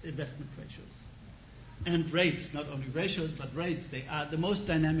highest investment ratios. And rates, not only ratios, but rates. They are the most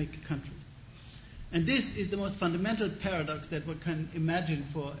dynamic countries. And this is the most fundamental paradox that one can imagine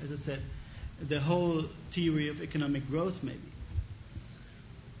for, as I said, the whole theory of economic growth, maybe.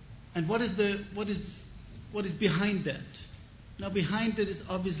 And what is behind that? Now, behind it is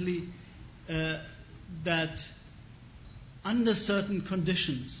obviously that under certain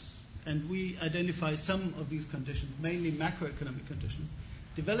conditions, and we identify some of these conditions, mainly macroeconomic conditions,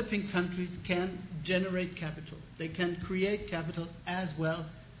 developing countries can generate capital. They can create capital as well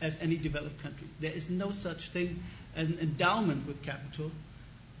as any developed country. There is no such thing as an endowment with capital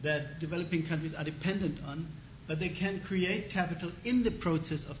that developing countries are dependent on, but they can create capital in the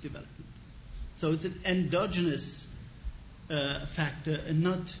process of development. So it's an endogenous factor and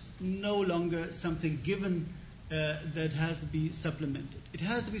no longer something given that has to be supplemented. It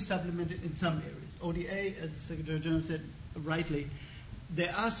has to be supplemented in some areas. ODA, as the Secretary General said rightly,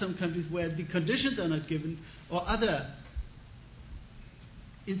 there are some countries where the conditions are not given, or other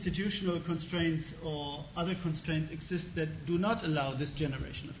institutional constraints or other constraints exist that do not allow this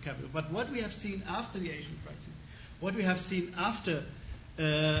generation of capital. But what we have seen after the Asian crisis, what we have seen after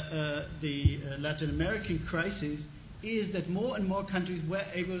the Latin American crisis, is that more and more countries were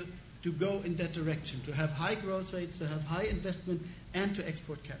able to go in that direction, to have high growth rates, to have high investment, and to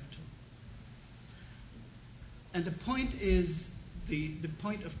export capital. And the point is, the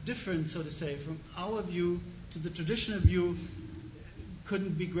point of difference, so to say, from our view to the traditional view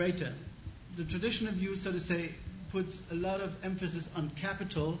couldn't be greater. The traditional view, so to say, puts a lot of emphasis on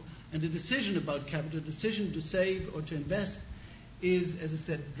capital, and the decision about capital, the decision to save or to invest, is, as I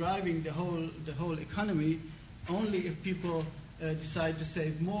said, driving the whole economy. Only if people decide to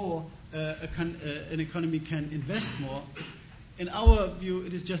save more, an economy can invest more. In our view,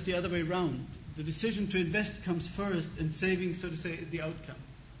 it is just the other way around. The decision to invest comes first, and saving, so to say, is the outcome.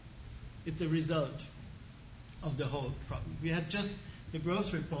 It's the result of the whole problem. We had just the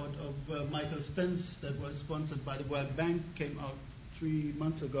growth report of Michael Spence that was sponsored by the World Bank, came out 3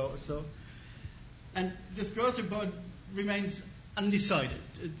 months ago or so. And this growth report remains undecided.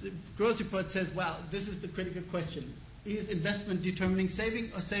 The growth report says, well, this is the critical question. Is investment determining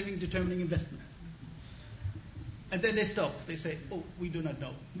saving or saving determining investment? And then they stop. They say, oh, we do not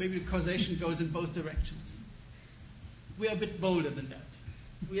know. Maybe the causation goes in both directions. We are a bit bolder than that.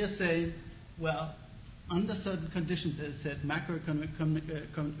 We are saying, well, under certain conditions, as I said, macroeconomic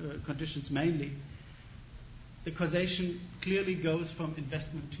conditions mainly, the causation clearly goes from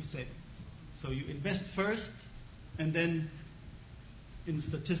investment to savings. So you invest first, and then in the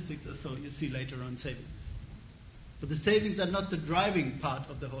statistics or so, you see later on savings. But the savings are not the driving part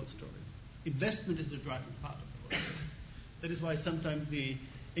of the whole story. Investment is the driving part of the whole story. That is why sometimes the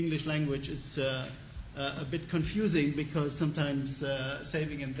English language is a bit confusing, because sometimes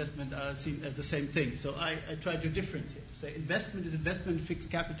saving and investment are seen as the same thing. So I try to differentiate. Say investment is investment in fixed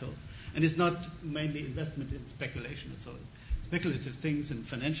capital, and it's not mainly investment in speculation or so. Speculative things and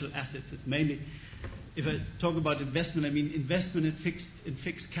financial assets. It's mainly, if I talk about investment, I mean investment in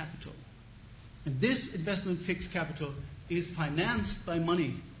fixed capital. And this investment in fixed capital is financed by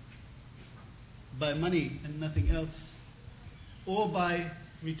money and nothing else, or by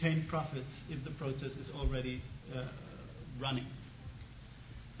retained profits if the process is already running.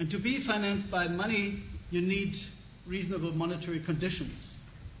 And to be financed by money, you need reasonable monetary conditions.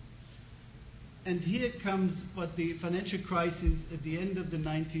 And here comes what the financial crisis at the end of the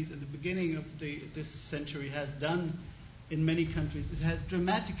 90s and the beginning of this century has done in many countries. It has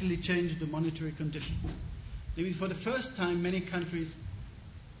dramatically changed the monetary conditions. I mean, for the first time, many countries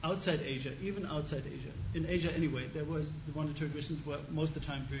outside Asia, even outside Asia, in Asia anyway, the monetary conditions were most of the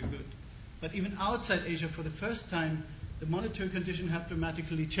time very good. But even outside Asia, for the first time, the monetary conditions have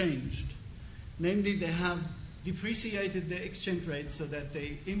dramatically changed. Namely, they have depreciated their exchange rate so that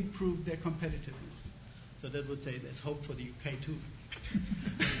they improve their competitiveness. So that would say there's hope for the UK too.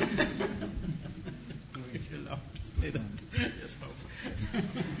 If you're allowed to say that, there's hope.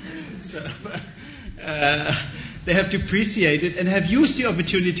 They have depreciated and have used the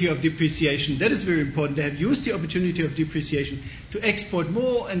opportunity of depreciation. That is very important. They have used the opportunity of depreciation to export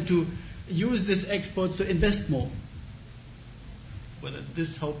more and to use this exports to invest more. Whether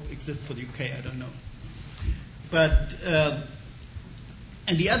this hope exists for the UK, I don't know. But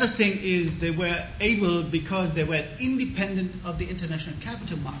and the other thing is they were able, because they were independent of the international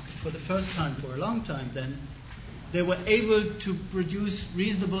capital market for the first time for a long time then, they were able to produce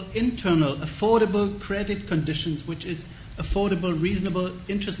reasonable internal, affordable credit conditions, which is affordable, reasonable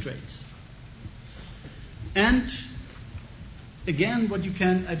interest rates. And again, what you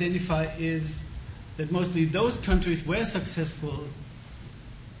can identify is that mostly those countries were successful,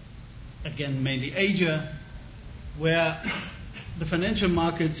 again, mainly Asia, where the financial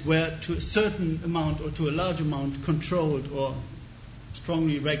markets were to a certain amount or to a large amount controlled or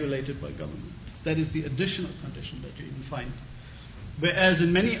strongly regulated by government. That is the additional condition that you even find. Whereas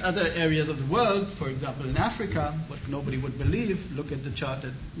in many other areas of the world, for example in Africa, what nobody would believe, look at the chart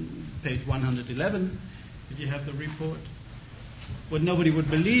at page 111, if you have the report. What nobody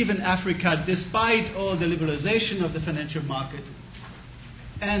would believe in Africa, despite all the liberalization of the financial market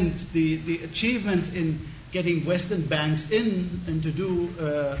and the achievements in getting Western banks in and to do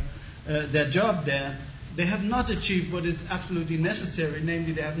their job there, they have not achieved what is absolutely necessary,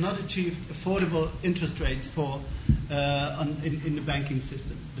 namely they have not achieved affordable interest rates in the banking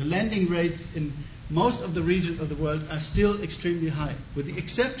system. The lending rates in most of the regions of the world are still extremely high, with the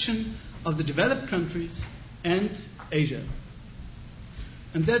exception of the developed countries and Asia.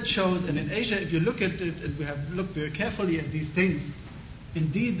 And that shows, and in Asia, if you look at it, and we have looked very carefully at these things,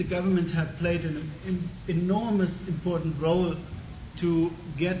 indeed the governments have played an enormous important role to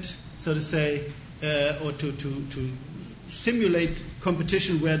get, so to say, or to simulate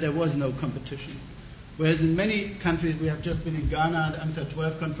competition where there was no competition. Whereas in many countries, we have just been in Ghana, the UNCTAD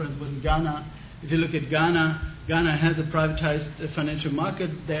 12 conference was in Ghana. If you look at Ghana, Ghana has a privatized financial market.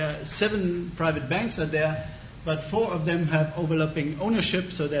 There are 7 private banks are there, but 4 of them have overlapping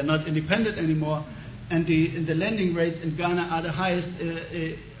ownership, so they're not independent anymore. And the lending rates in Ghana are the highest,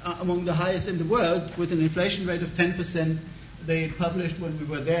 among the highest in the world, with an inflation rate of 10%. They published when we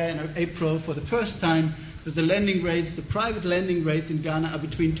were there in April for the first time that the lending rates, the private lending rates in Ghana are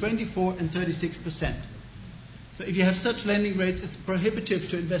between 24 and 36%. So if you have such lending rates, it's prohibitive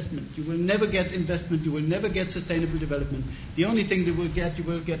to investment. You will never get investment. You will never get sustainable development. The only thing you will get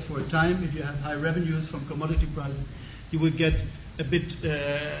for a time, if you have high revenues from commodity prices, you will get a bit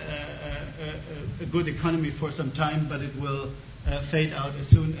a good economy for some time, but it will fade out as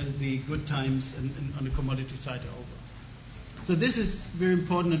soon as the good times on the commodity side are over. So this is very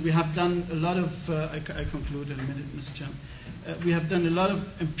important, and we have done a lot of, I conclude in a minute, Mr. Chairman, we have done a lot of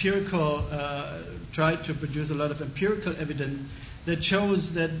empirical, tried to produce a lot of empirical evidence that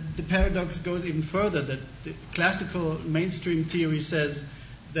shows that the paradox goes even further, that the classical mainstream theory says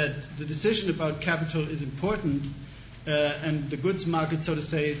that the decision about capital is important, and the goods market, so to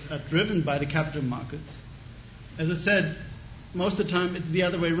say, are driven by the capital markets. As I said, most of the time it's the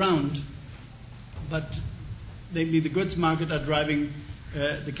other way around, but namely the goods market are driving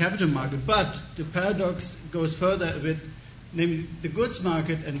the capital market. But the paradox goes further a bit, namely the goods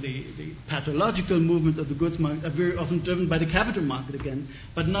market and the pathological movement of the goods market are very often driven by the capital market again,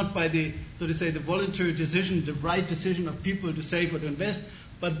 but not by the, so to say, the voluntary decision, the right decision of people to save or to invest,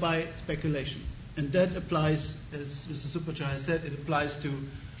 but by speculation. And that applies, as Mr. Superchai has said, it applies to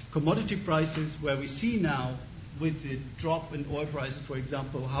commodity prices, where we see now with the drop in oil prices, for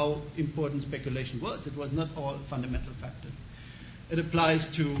example, how important speculation was. It was not all fundamental factor. It applies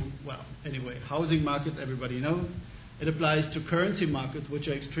to, housing markets, everybody knows. It applies to currency markets, which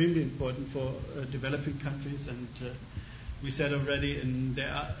are extremely important for developing countries. And we said already, there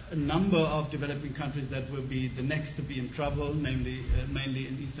are a number of developing countries that will be the next to be in trouble, namely mainly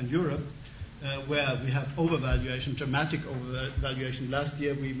in Eastern Europe, where we have overvaluation, dramatic overvaluation. Last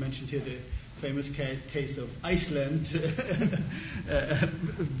year we mentioned here the famous case of Iceland, a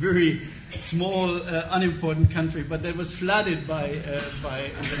very small, unimportant country, but that was flooded by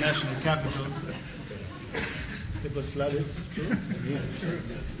international capital. It was flooded, true?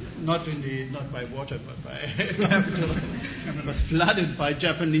 Not by water, but by capital. It was flooded by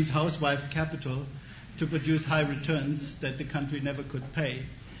Japanese housewives' capital to produce high returns that the country never could pay.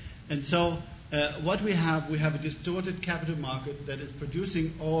 And so what we have a distorted capital market that is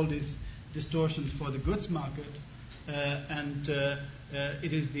producing all these distortions for the goods market, and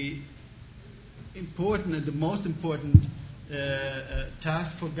it is the important and the most important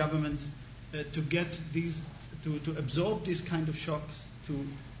task for governments to get these, to absorb these kind of shocks, to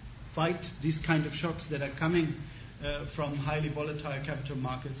fight these kind of shocks that are coming from highly volatile capital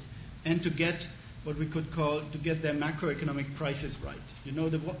markets, and to get what we could call to get their macroeconomic prices right. You know,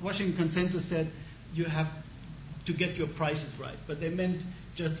 the Washington Consensus said you have to get your prices right, but they meant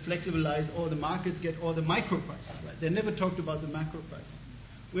just flexibilize all the markets, get all the micro prices right. They never talked about the macro prices.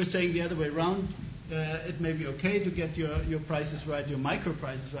 We're saying the other way around. It may be okay to get your prices right, your micro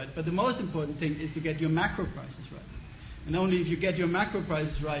prices right, but the most important thing is to get your macro prices right. And only if you get your macro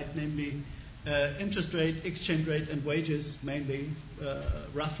prices right, namely interest rate, exchange rate, and wages, mainly,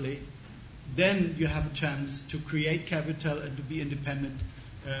 roughly, then you have a chance to create capital and to be independent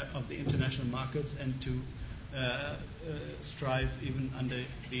of the international markets and to strive even under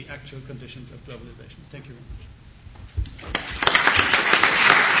the actual conditions of globalization. Thank you very much.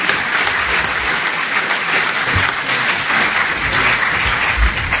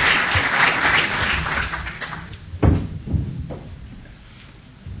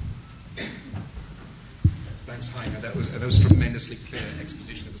 Thanks, Heiner. That was a tremendously clear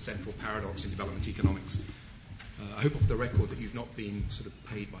exposition of the central paradox in development economics. I hope off the record that you've not been sort of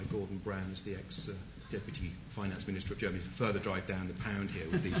paid by Gordon Brown as the ex-Deputy Finance Minister of Germany to further drive down the pound here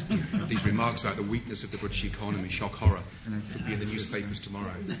with these remarks about the weakness of the British economy. Shock horror. Could be in the newspapers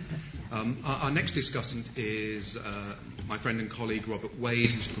tomorrow. Our next discussant is my friend and colleague Robert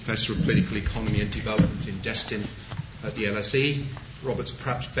Wade, who's Professor of Political Economy and Development in Destin at the LSE. Robert's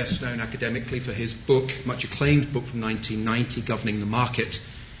perhaps best known academically for his book, much acclaimed book from 1990, Governing the Market,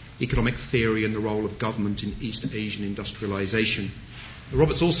 Economic Theory and the Role of Government in East Asian Industrialization.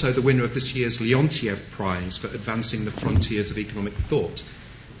 Robert's also the winner of this year's Leontiev Prize for advancing the frontiers of economic thought,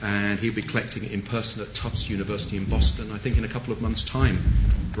 and he'll be collecting it in person at Tufts University in Boston, I think in a couple of months' time,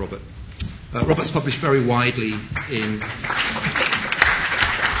 Robert. Robert's published very widely in...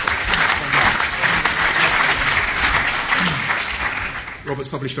 Robert's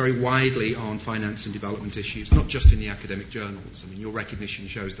published very widely on finance and development issues, not just in the academic journals. I mean, your recognition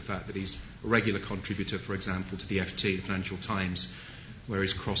shows the fact that he's a regular contributor, for example, to the FT, the Financial Times, where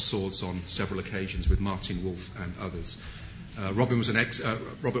he's crossed swords on several occasions with Martin Wolf and others. Robert was an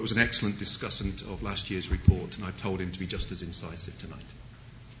excellent discussant of last year's report, and I've told him to be just as incisive tonight.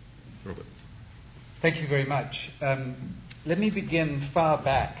 Robert. Thank you very much. Let me begin far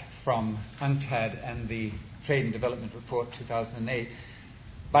back from UNCTAD and the Trade and Development Report 2008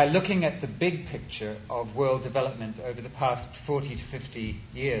 by looking at the big picture of world development over the past 40 to 50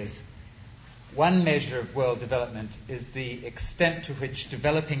 years. One measure of world development is the extent to which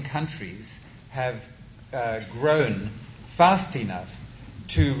developing countries have grown fast enough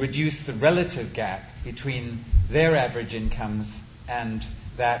to reduce the relative gap between their average incomes and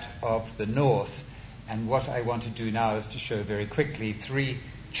that of the North. And what I want to do now is to show very quickly 3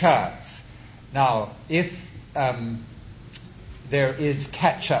 charts. Now, if there is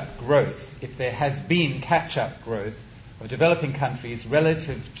catch-up growth, if there has been catch-up growth of developing countries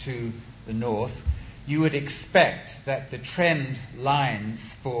relative to the North, you would expect that the trend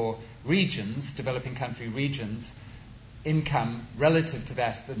lines for regions, developing country regions, income relative to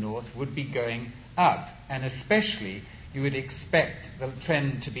that of the North would be going up. And especially, you would expect the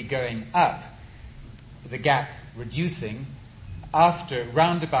trend to be going up, the gap reducing, after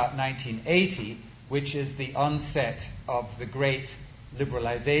round about 1980, which is the onset of the great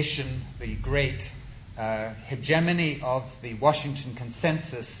liberalization, the great hegemony of the Washington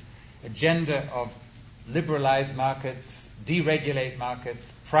Consensus agenda of liberalize markets, deregulate markets,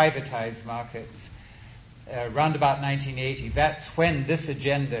 privatize markets. Round about 1980, that's when this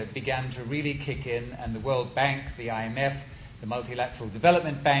agenda began to really kick in, and the World Bank, the IMF, the multilateral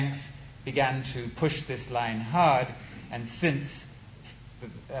development banks began to push this line hard, and since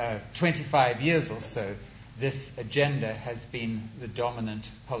 25 years or so, this agenda has been the dominant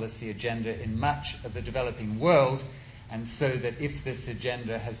policy agenda in much of the developing world, and so that if this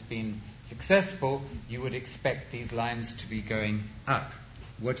agenda has been successful, you would expect these lines to be going up.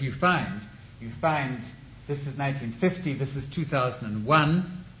 What do you find? You find this is 1950, this is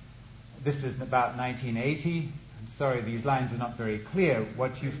 2001, this is about 1980. I'm sorry, these lines are not very clear.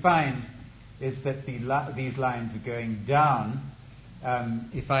 What you find is that these lines are going down.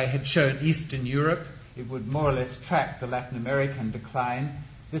 If I had shown Eastern Europe, it would more or less track the Latin American decline.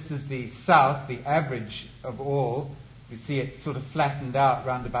 This is the South, the average of all. You see it sort of flattened out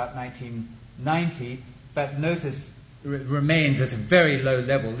around about 1990, but notice it remains at a very low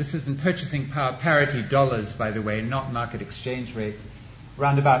level. This is in purchasing power parity dollars, by the way, not market exchange rate.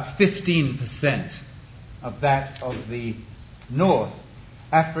 Around about 15% of that of the North.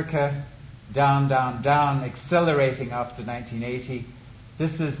 Africa, down, down, down, accelerating after 1980.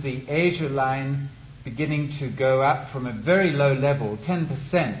 This is the Asia line beginning to go up from a very low level,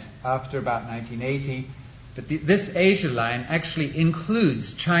 10% after about 1980. But this Asia line actually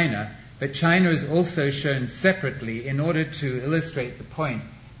includes China but China is also shown separately in order to illustrate the point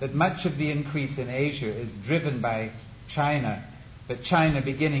that much of the increase in Asia is driven by China, but China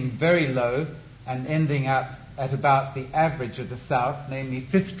beginning very low and ending up at about the average of the South, namely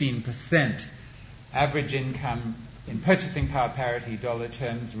 15% average income in purchasing power parity dollar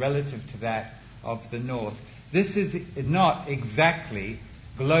terms relative to that of the North. This is not exactly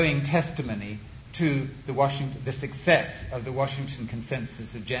glowing testimony to the success of the Washington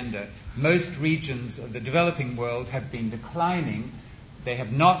Consensus agenda. Most regions of the developing world have been declining. They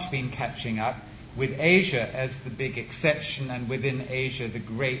have not been catching up, with Asia as the big exception, and within Asia the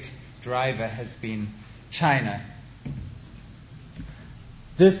great driver has been China.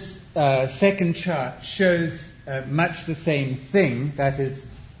 This second chart shows much the same thing, that is,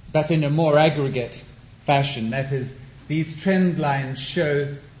 but in a more aggregate fashion. That is, these trend lines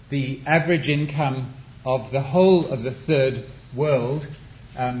show the average income of the whole of the third world.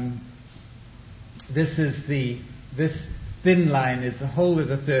 This thin line is the whole of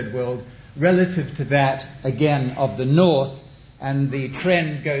the third world relative to that, again, of the North, and the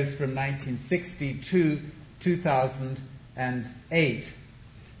trend goes from 1960 to 2008.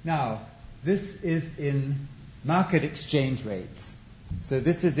 Now, this is in market exchange rates. So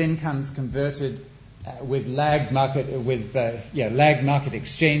this is incomes converted with lagged market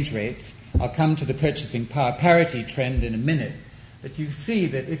exchange rates. I'll come to the purchasing power parity trend in a minute. But you see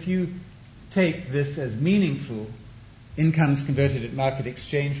that if you take this as meaningful, incomes converted at market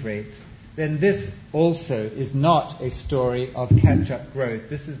exchange rates, then this also is not a story of catch-up growth.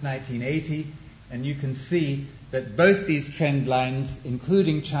 This is 1980, and you can see that both these trend lines,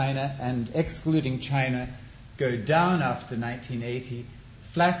 including China and excluding China, go down after 1980,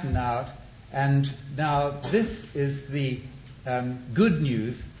 flatten out, and now this is the good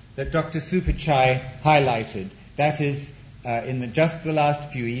news that Dr. Supachai highlighted. That is, in just the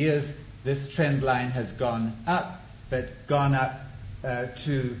last few years, this trend line has gone up, but gone up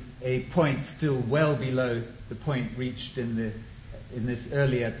to a point still well below the point reached in this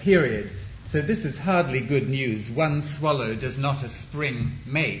earlier period. So this is hardly good news. One swallow does not a spring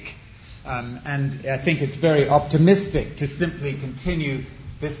make. And I think it's very optimistic to simply continue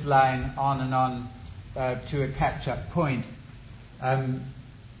this line on and on to a catch-up point. I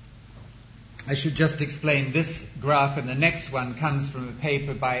should just explain this graph, and the next one comes from a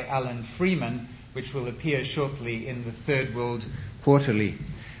paper by Alan Freeman, which will appear shortly in the Third World Quarterly.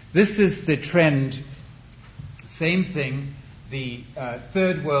 This is the trend, same thing, the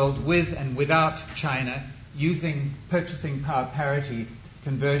Third World with and without China, using purchasing power parity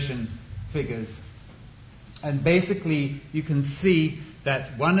conversion figures. And basically, you can see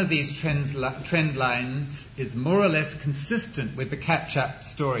that one of these trend lines is more or less consistent with the catch-up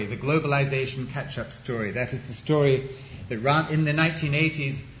story, the globalization catch-up story. That is the story that in the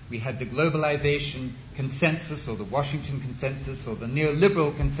 1980s we had the globalization consensus, or the Washington consensus, or the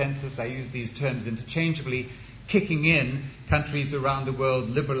neoliberal consensus, I use these terms interchangeably, kicking in, countries around the world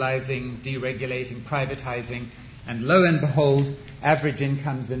liberalizing, deregulating, privatizing, and lo and behold, average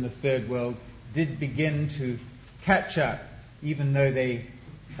incomes in the third world did begin to catch up, even though they,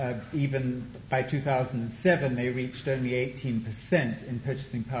 even by 2007, they reached only 18% in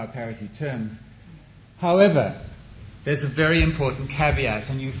purchasing power parity terms. However, there's a very important caveat,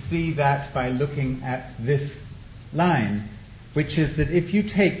 and you see that by looking at this line, which is that if you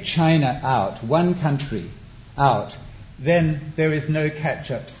take China out, one country out, then there is no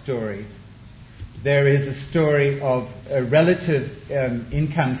catch-up story. There is a story of a relative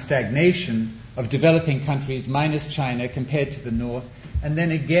income stagnation of developing countries minus China compared to the North, and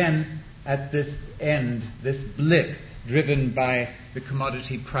then again at this end, this blip driven by the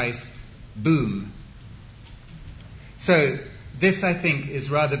commodity price boom. So this, I think, is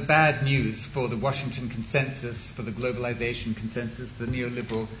rather bad news for the Washington consensus, for the globalization consensus, the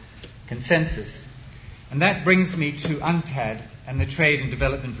neoliberal consensus. And that brings me to UNCTAD and the Trade and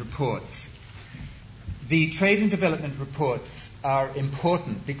Development Reports. The Trade and Development Reports are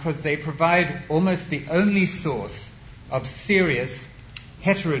important because they provide almost the only source of serious,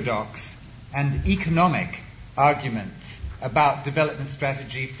 heterodox, and economic arguments about development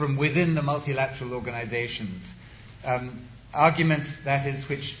strategy from within the multilateral organizations. Arguments, that is,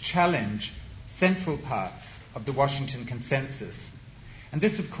 which challenge central parts of the Washington Consensus. And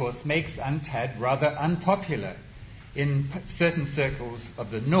this, of course, makes UNCTAD rather unpopular in certain circles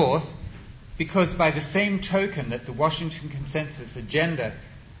of the North, because by the same token that the Washington Consensus agenda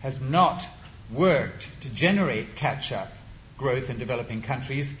has not worked to generate catch-up growth in developing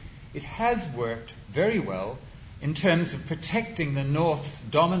countries, it has worked very well in terms of protecting the North's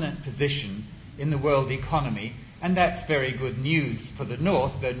dominant position in the world economy, and that's very good news for the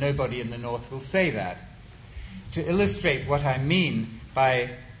North, though nobody in the North will say that. To illustrate what I mean by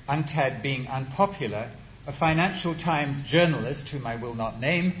UNCTAD being unpopular, a Financial Times journalist, whom I will not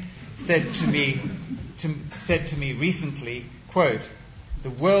name, said to me recently, quote, "The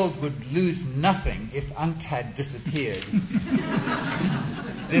world would lose nothing if UNCTAD disappeared."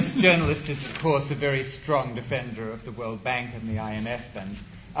 This journalist is, of course, a very strong defender of the World Bank and the IMF and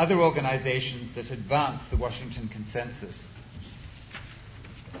other organizations that advance the Washington Consensus.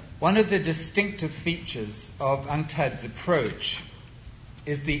 One of the distinctive features of UNCTAD's approach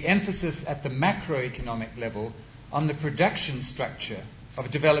is the emphasis at the macroeconomic level on the production structure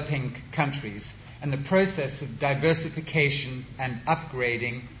of developing countries and the process of diversification and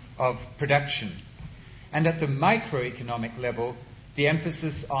upgrading of production. And at the microeconomic level, the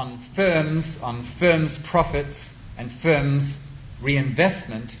emphasis on firms' profits and firms'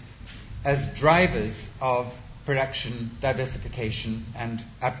 reinvestment as drivers of production diversification and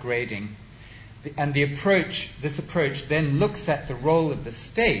upgrading. And this approach then looks at the role of the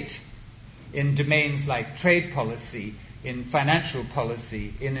state in domains like trade policy, in financial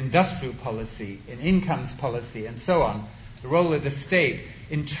policy, in industrial policy, in incomes policy, and so on, the role of the state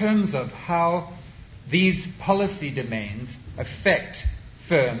in terms of how these policy domains affect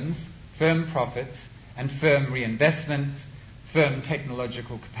firms, firm profits, and firm reinvestments, firm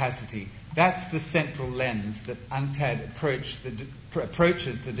technological capacity. That's the central lens that UNCTAD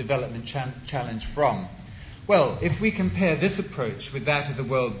approaches the development challenge from. Well, if we compare this approach with that of the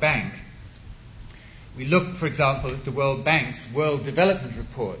World Bank, we look, for example, at the World Bank's World Development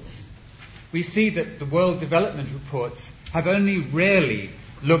Reports. We see that the World Development Reports have only rarely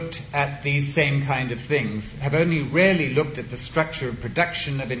looked at these same kind of things, have only rarely looked at the structure of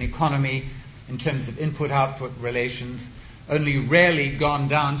production of an economy in terms of input-output relations, only rarely gone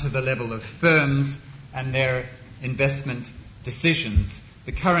down to the level of firms and their investment decisions.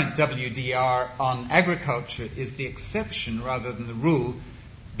 The current WDR on agriculture is the exception rather than the rule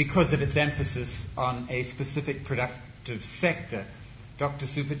because of its emphasis on a specific productive sector. Dr.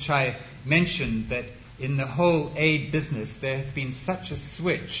 Supachai mentioned that in the whole aid business there has been such a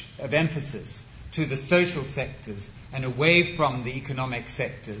switch of emphasis to the social sectors and away from the economic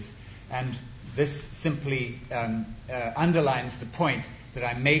sectors, and this simply underlines the point that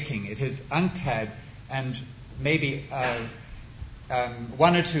I'm making. It is UNCTAD and maybe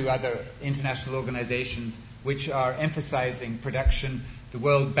one or two other international organizations which are emphasizing production. The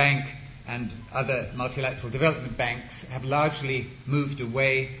World Bank and other multilateral development banks have largely moved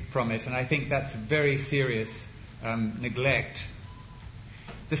away from it, and I think that's a very serious neglect.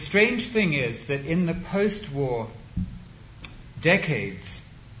 The strange thing is that in the post-war decades,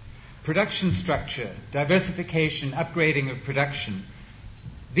 production structure, diversification, upgrading of production,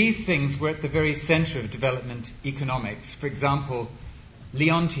 these things were at the very center of development economics. For example,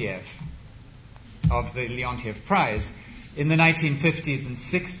 Leontiev, of the Leontiev Prize, in the 1950s and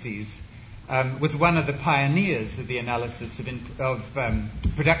 60s, was one of the pioneers of the analysis of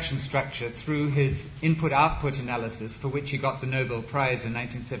production structure through his input-output analysis, for which he got the Nobel Prize in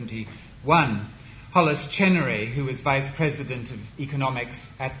 1971. Hollis Chenery, who was Vice President of Economics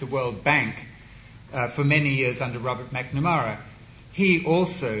at the World Bank for many years under Robert McNamara, he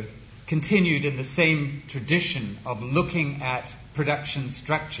also continued in the same tradition of looking at production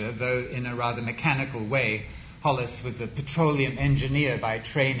structure, though in a rather mechanical way. Hollis was a petroleum engineer by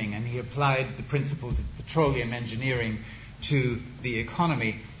training, and he applied the principles of petroleum engineering to the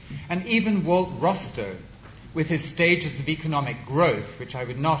economy. And even Walt Rostow, with his stages of economic growth, which I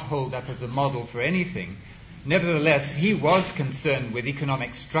would not hold up as a model for anything, nevertheless, he was concerned with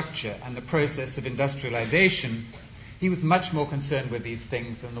economic structure and the process of industrialization. He was much more concerned with these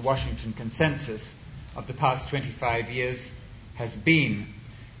things than the Washington Consensus of the past 25 years has been.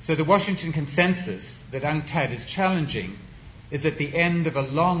 So the Washington Consensus that UNCTAD is challenging is at the end of a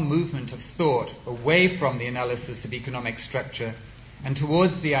long movement of thought away from the analysis of economic structure and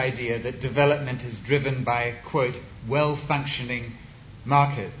towards the idea that development is driven by, quote, well-functioning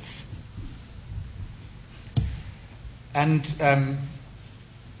markets. And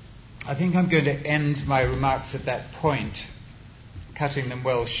I think I'm going to end my remarks at that point, cutting them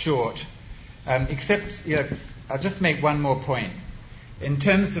well short, except I'll just make one more point. In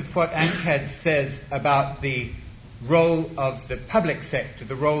terms of what UNCTAD says about the role of the public sector,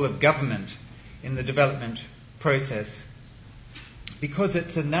 the role of government in the development process, because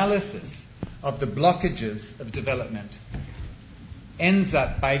its analysis of the blockages of development ends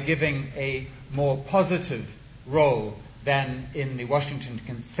up by giving a more positive role than in the Washington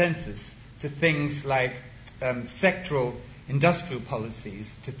Consensus to things like sectoral industrial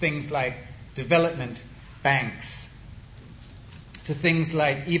policies, to things like development banks, to things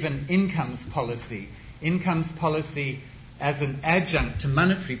like even incomes policy as an adjunct to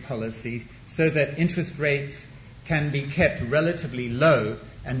monetary policy, so that interest rates can be kept relatively low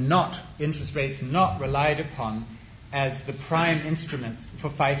and interest rates not relied upon as the prime instrument for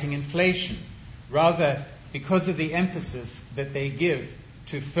fighting inflation. Rather, because of the emphasis that they give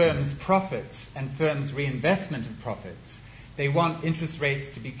to firms' profits and firms' reinvestment of profits, they want interest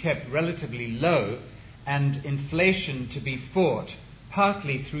rates to be kept relatively low and inflation to be fought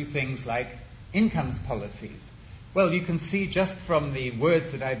partly through things like incomes policies. Well, you can see just from the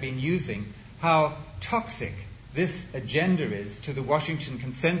words that I've been using how toxic this agenda is to the Washington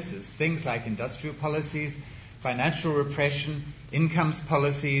Consensus, things like industrial policies, financial repression, incomes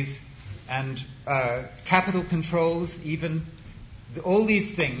policies, and capital controls even. All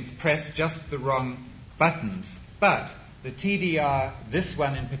these things press just the wrong buttons. But the TDR, this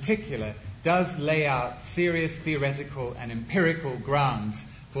one in particular, does lay out serious theoretical and empirical grounds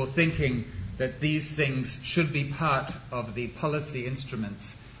for thinking that these things should be part of the policy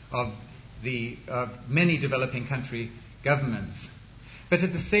instruments of the many developing country governments. But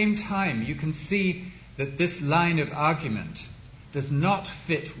at the same time, you can see that this line of argument does not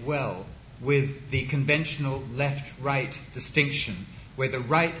fit well with the conventional left-right distinction, where the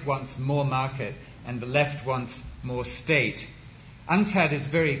right wants more market and the left wants more state. UNCTAD is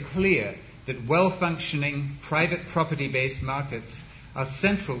very clear that well-functioning private property-based markets are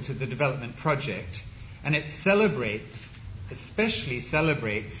central to the development project, and it especially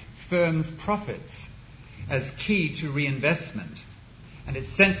celebrates firms' profits as key to reinvestment. And its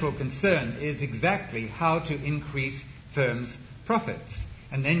central concern is exactly how to increase firms' profits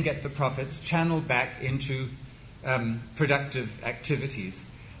and then get the profits channeled back into productive activities.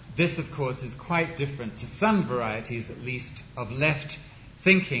 This, of course, is quite different to some varieties, at least, of left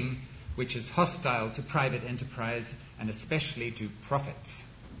thinking, which is hostile to private enterprise and especially to profits.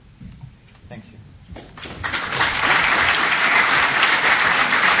 Thank you.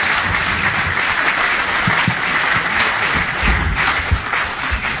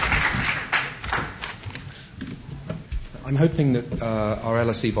 I'm hoping that our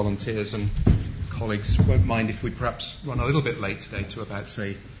LSE volunteers and colleagues won't mind if we perhaps run a little bit late today to about,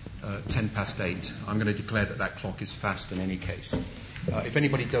 say, 8:10. I'm going to declare that clock is fast in any case. If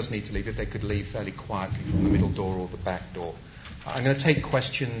anybody does need to leave, if they could leave fairly quietly from the middle door or the back door. I'm going to take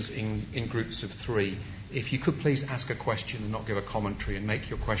questions in groups of 3. If you could please ask a question and not give a commentary and make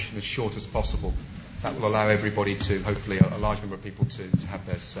your question as short as possible, that will allow everybody to, hopefully a large number of people to have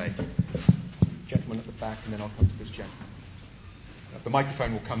their say. Gentleman at the back, and then I'll come to this gentleman. The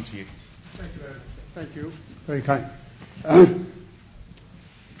microphone will come to you. Thank you very much. Thank you. Very kind.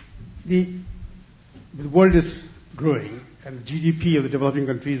 The world is growing, and the GDP of the developing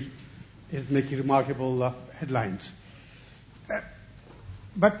countries is making remarkable headlines.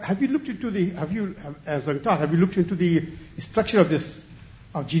 But have you looked into as UNCTAD, have you looked into the structure of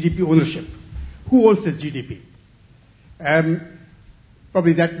GDP ownership? Who owns this GDP?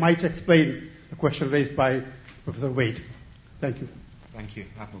 Probably that might explain the question raised by Professor Wade. Thank you. Thank you.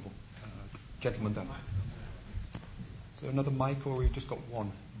 Admirable. Gentleman down. Is there another mic, or we've just got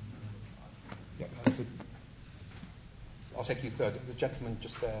one? Yeah, I'll take you third. The gentleman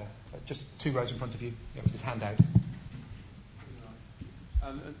just there, just 2 rows in front of you, with his hand out.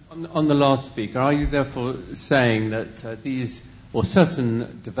 On the last speaker, are you therefore saying that these, or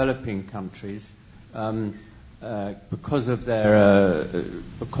certain developing countries, because of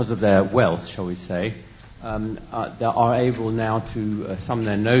their wealth, shall we say, they are able now to thumb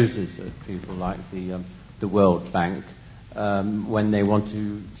their noses at people like the World Bank when they want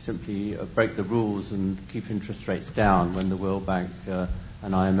to simply break the rules and keep interest rates down, when the World Bank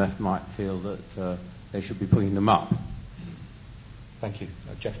and IMF might feel that they should be putting them up? Thank you.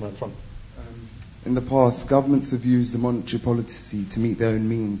 Gentleman at the front. In the past, governments have used the monetary policy to meet their own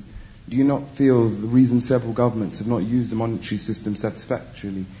means. Do you not feel the reason several governments have not used the monetary system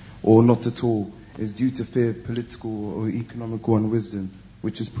satisfactorily, or not at all, is due to fear of political or economical unwisdom,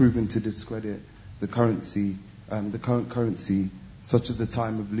 which has proven to discredit the currency, the current currency, such as the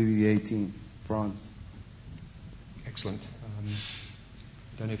time of Louis XVIII, France? Excellent.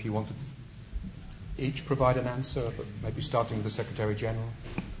 I don't know if you want to each provide an answer, but maybe starting with the Secretary General.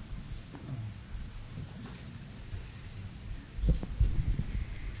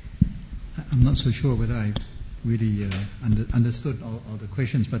 I'm not so sure whether I really understood all the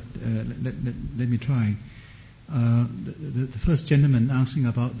questions, but let me try. The first gentleman asking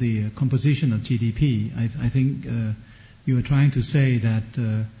about the composition of GDP, I think you were trying to say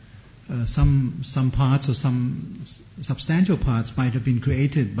that some parts or some substantial parts might have been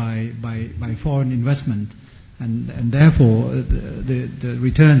created by foreign investment, and therefore the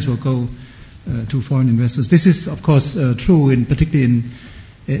returns will go to foreign investors. This is, of course, true particularly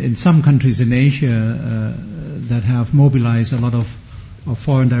in some countries in Asia that have mobilized a lot of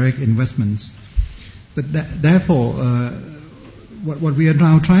foreign direct investments. But therefore, what we are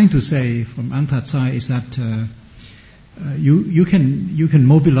now trying to say from UNCTAD side is that you can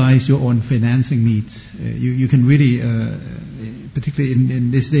mobilize your own financing needs. You can really, particularly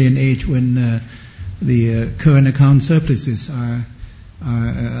in this day and age when the current account surpluses are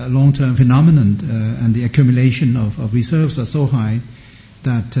a long-term phenomenon, and the accumulation of reserves are so high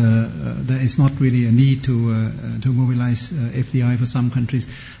that there is not really a need to mobilize FDI for some countries.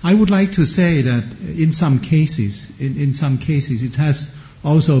 I would like to say that in some cases, it has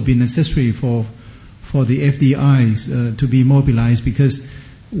also been necessary for the FDIs to be mobilized, because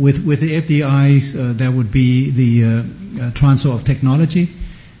with the FDIs there would be the transfer of technology.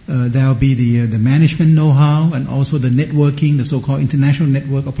 There will be the management know-how, and also the networking, the so-called international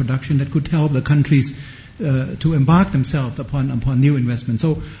network of production that could help the countries to embark themselves upon new investment.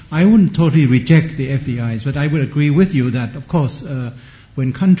 So I wouldn't totally reject the FDIs, but I would agree with you that, of course,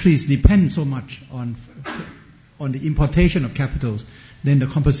 when countries depend so much on the importation of capitals, then the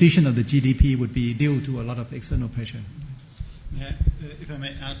composition of the GDP would be due to a lot of external pressure. If I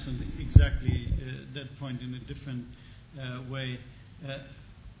may ask exactly that point in a different way,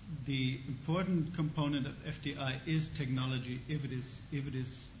 the important component of FDI is technology if it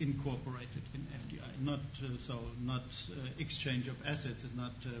is incorporated in FDI. Not exchange of assets is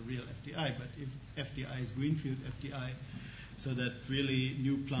not real FDI, but if FDI is greenfield FDI, so that really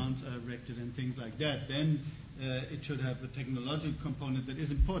new plants are erected and things like that, then it should have a technological component that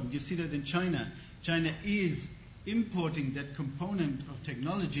is important. You see that in China. China is importing that component of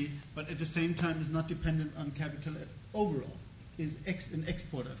technology, but at the same time is not dependent on capital overall. Is an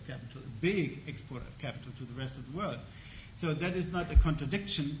exporter of capital, a big exporter of capital to the rest of the world. So that is not a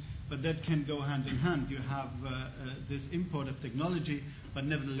contradiction, but that can go hand in hand. You have this import of technology, but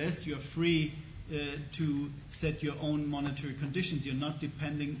nevertheless you're free to set your own monetary conditions. You're not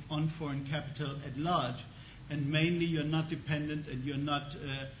depending on foreign capital at large, and mainly you're not dependent, and you're not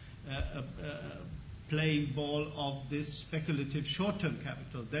playing ball of this speculative short-term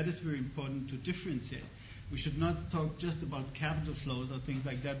capital. That is very important to differentiate. We should not talk just about capital flows or things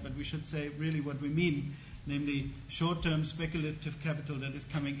like that, but we should say really what we mean, namely short-term speculative capital that is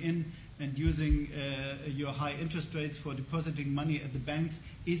coming in and using your high interest rates for depositing money at the banks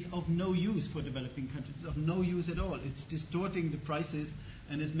is of no use for developing countries. It's of no use at all. It's distorting the prices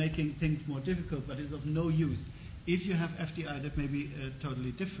and is making things more difficult, but it's of no use. If you have FDI, that may be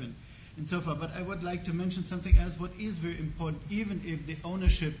totally different and so far. But I would like to mention something else. What is very important, even if the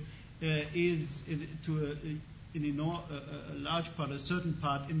ownership is in a large part, a certain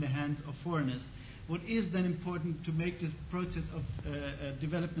part, in the hands of foreigners. What is then important to make this process of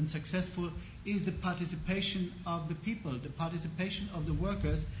development successful is the participation of the people, the participation of the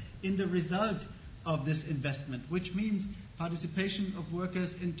workers in the result of this investment, which means participation of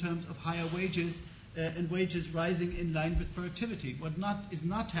workers in terms of higher wages and wages rising in line with productivity. What is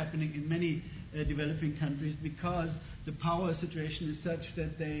not happening in many developing countries, because the power situation is such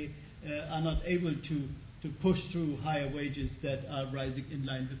that they are not able to push through higher wages that are rising in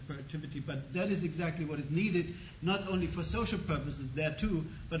line with productivity. But that is exactly what is needed, not only for social purposes there too,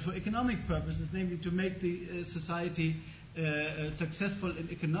 but for economic purposes, namely to make the society successful in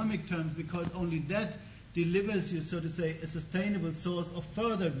economic terms, because only that delivers you, so to say, a sustainable source of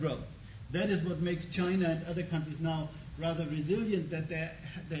further growth. That is what makes China and other countries now rather resilient, that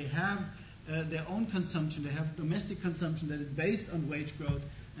they have their own consumption, they have domestic consumption that is based on wage growth,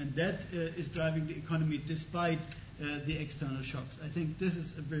 and that is driving the economy despite the external shocks. I think this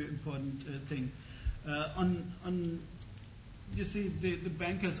is a very important thing. You see, the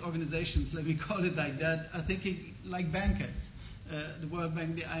bankers' organizations, let me call it like that, are thinking like bankers. The World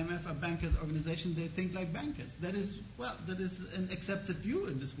Bank, the IMF are bankers' organizations. They think like bankers. That is an accepted view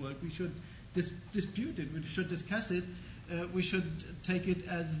in this world. We should dispute it. We should discuss it. We should take it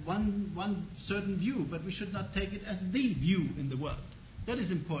as one certain view, but we should not take it as the view in the world. That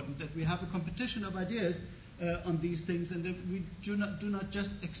is important, that we have a competition of ideas on these things, and that we do not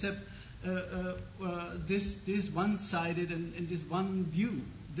just accept this one-sided and this one view,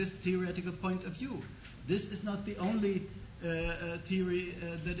 this theoretical point of view. This is not the only theory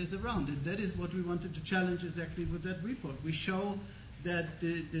that is around it. That is what we wanted to challenge exactly with that report. We show that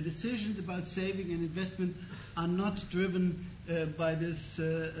the decisions about saving and investment are not driven by this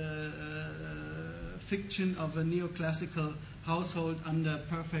fiction of a neoclassical household under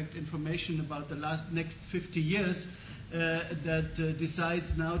perfect information about the next 50 years that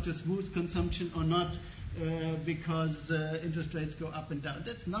decides now to smooth consumption or not because interest rates go up and down.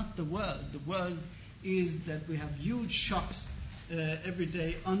 That's not the world. The world is that we have huge shocks every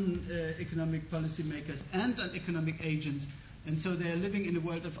day on economic policymakers and on economic agents. And so they are living in a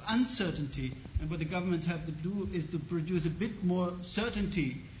world of uncertainty. And what the governments have to do is to produce a bit more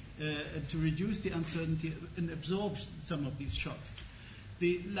certainty to reduce the uncertainty and absorb some of these shocks.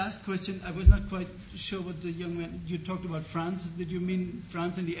 The last question, I was not quite sure what the young man, you talked about France. Did you mean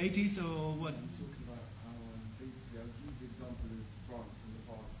France in the 80s or what? I'm talking about how basically I was using the example of France in the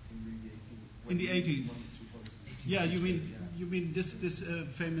past in the 80s. Yeah, you mean this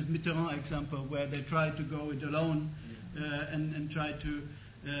famous Mitterrand example where they tried to go it alone and try to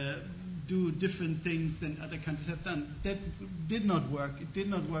do different things than other countries have done. That did not work. It did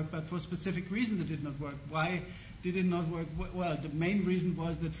not work, but for specific reasons it did not work. Why did it not work? Well, the main reason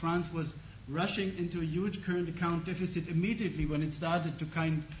was that France was rushing into a huge current account deficit immediately when it started to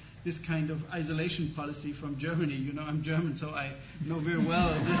this kind of isolation policy from Germany. You know, I'm German, so I know very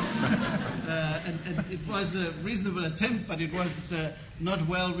well this. And it was a reasonable attempt, but it was not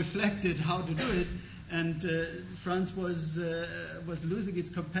well reflected how to do it. And France was losing its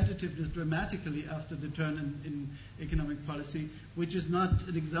competitiveness dramatically after the turn in economic policy, which is not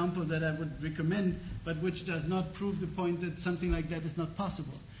an example that I would recommend, but which does not prove the point that something like that is not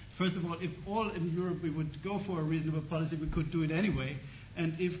possible. First of all, if all in Europe we would go for a reasonable policy, we could do it anyway.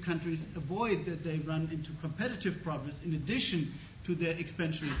 And if countries avoid that they run into competitive problems in addition to their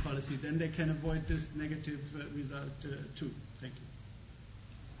expansionary policy, then they can avoid this negative result too. Thank you.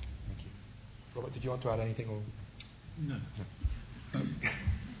 Thank you. Robert, did you want to add anything? Or?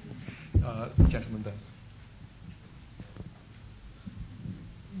 No. Gentleman there.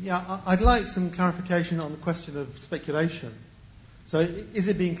 Yeah, I'd like some clarification on the question of speculation. So is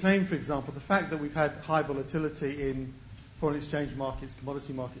it being claimed, for example, the fact that we've had high volatility in foreign exchange markets,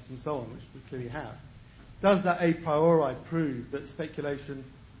 commodity markets and so on, which we clearly have, does that a priori prove that speculation,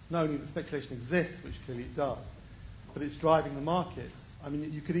 not only that speculation exists, which clearly it does, but it's driving the markets? I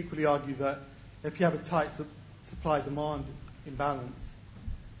mean, you could equally argue that if you have a tight supply-demand imbalance,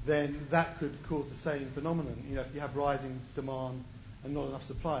 then that could cause the same phenomenon. You know, if you have rising demand and not enough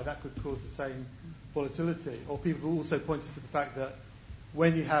supply, that could cause the same volatility. Or people have also pointed to the fact that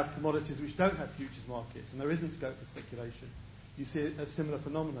when you have commodities which don't have futures markets and there isn't scope for speculation, you see a similar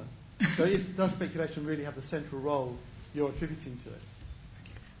phenomenon. So does speculation really have the central role you're attributing to it?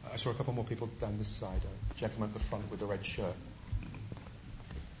 I saw a couple more people down this side. A gentleman at the front with the red shirt.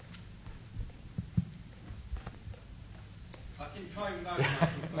 I can try without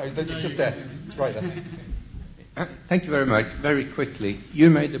No, it's just there. It's right there. Thank you very much. Very quickly, you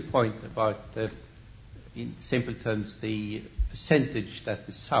made a point about, in simple terms, the percentage that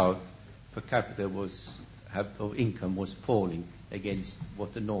the South per capita of income was falling against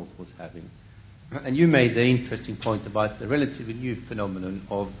what the North was having. And you made the interesting point about the relatively new phenomenon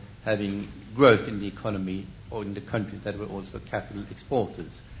of having growth in the economy or in the countries that were also capital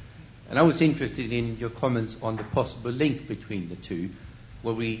exporters. And I was interested in your comments on the possible link between the two,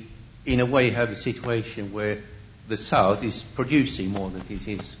 where we, in a way, have a situation where the South is producing more than it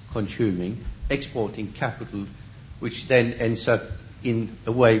is consuming, exporting capital, which then ends up in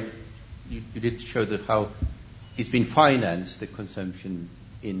a way, you did show that how it's been financed, the consumption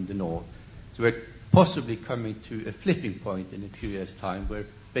in the North. So we're possibly coming to a flipping point in a few years' time where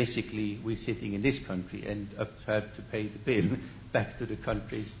basically we're sitting in this country and have to pay the bill back to the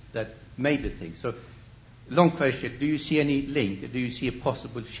countries that made the thing. So, long question, do you see any link? Do you see a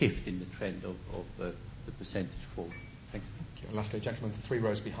possible shift in the trend of the percentage fall? Thank you. And lastly, a gentleman 3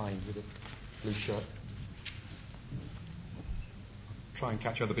 rows behind with a blue shirt. Try and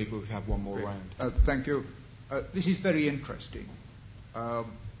catch other people who have one more round. Thank you. This is very interesting,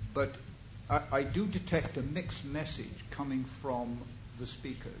 but I do detect a mixed message coming from the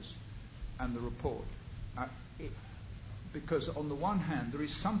speakers and the report. Because on the one hand, there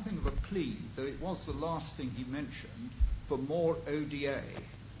is something of a plea, though it was the last thing he mentioned, for more ODA.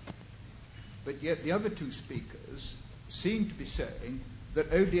 But yet the other two speakers seem to be saying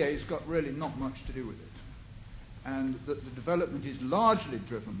that ODA has got really not much to do with it, and that the development is largely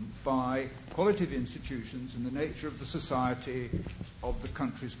driven by quality of institutions and the nature of the society of the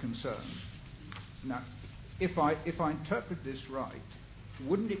countries concerned. Now, if I interpret this right,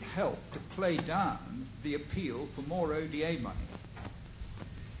 wouldn't it help to play down the appeal for more ODA money?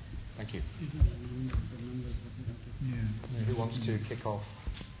 Thank you. Who wants to kick off?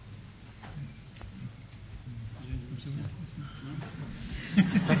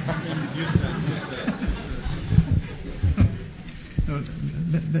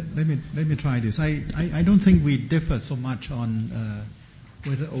 Let me try this. I don't think we differ so much on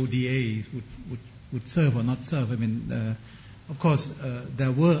whether ODA would serve or not serve. I mean, of course,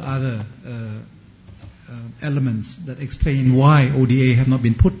 there were other elements that explain why ODA have not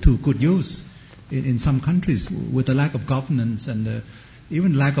been put to good use in some countries with the lack of governance and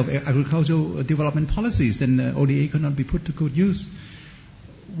even lack of agricultural development policies. Then ODA cannot be put to good use.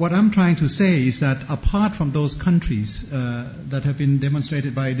 What I'm trying to say is that apart from those countries that have been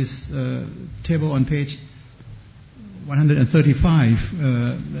demonstrated by this table on page 135,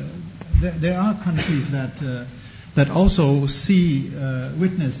 there are countries that also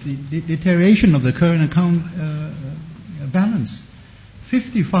witness the deterioration of the current account balance.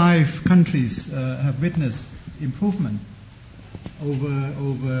 55 countries have witnessed improvement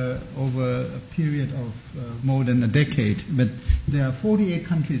over a period of more than a decade, but there are 48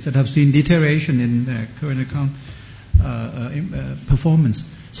 countries that have seen deterioration in their current account performance.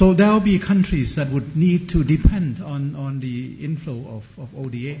 So there will be countries that would need to depend on the inflow of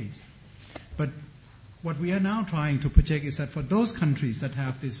ODAs. But what we are now trying to project is that for those countries that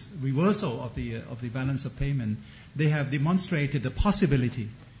have this reversal of the balance of payment, they have demonstrated the possibility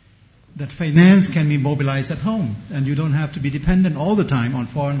that finance can be mobilized at home, and you don't have to be dependent all the time on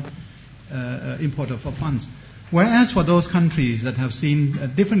foreign import of funds. Whereas for those countries that have seen a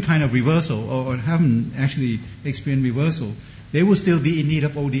different kind of reversal or haven't actually experienced reversal, they will still be in need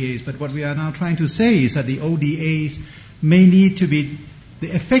of ODAs. But what we are now trying to say is that the ODAs may need to be, the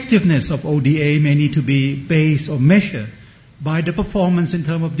effectiveness of ODA may need to be based or measured by the performance in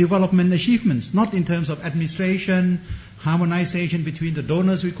terms of development achievements, not in terms of administration, harmonization between the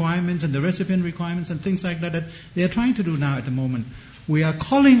donor's requirements and the recipient requirements and things like that they are trying to do now at the moment. We are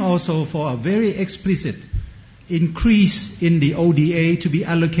calling also for a very explicit increase in the ODA to be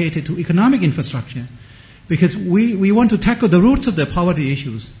allocated to economic infrastructure, because we want to tackle the roots of the poverty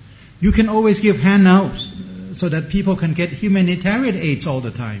issues. You can always give handouts so that people can get humanitarian aids all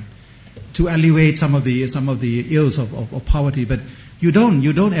the time to alleviate some of the ills of poverty, but you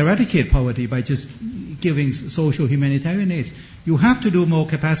don't eradicate poverty by just giving social humanitarian aids. You have to do more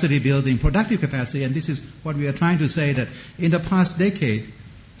capacity building, productive capacity, and this is what we are trying to say, that in the past decade,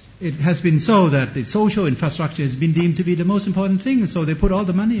 it has been so that the social infrastructure has been deemed to be the most important thing, so they put all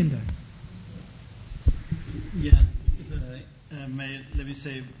the money in there. Yeah, let me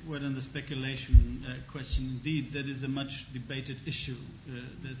say a word on the speculation question. Indeed, that is a much debated issue.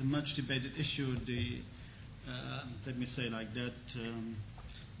 There's a much debated issue. Let me say like that.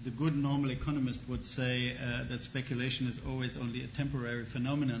 The good normal economist would say that speculation is always only a temporary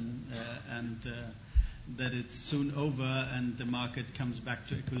phenomenon and that it's soon over and the market comes back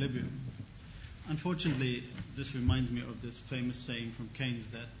to equilibrium. Unfortunately, this reminds me of this famous saying from Keynes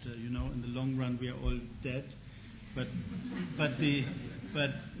that, in the long run we are all dead, but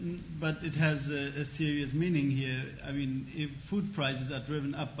it has a serious meaning here. I mean, if food prices are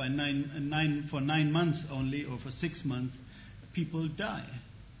driven up by 9 months only, or for 6 months, people die.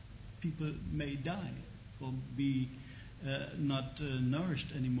 People may die or be not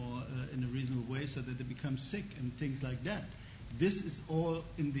nourished anymore in a reasonable way, so that they become sick and things like that. This is all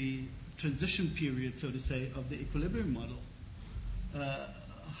in the transition period, so to say, of the equilibrium model.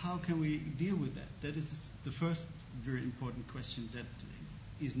 How can we deal with that? That is the first very important question that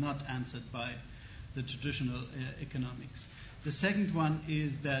is not answered by the traditional economics. The second one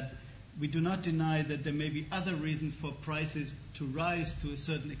is that we do not deny that there may be other reasons for prices to rise to a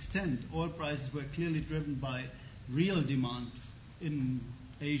certain extent. Oil prices were clearly driven by real demand in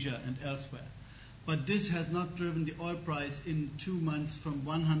Asia and elsewhere. But this has not driven the oil price in 2 months from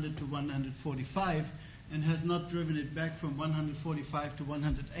 100 to 145 and has not driven it back from 145 to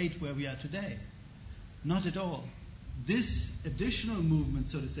 108 where we are today. Not at all. This additional movement,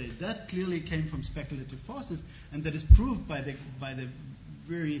 so to say, that clearly came from speculative forces, and that is proved by the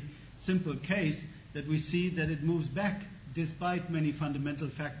very simple case that we see that it moves back despite many fundamental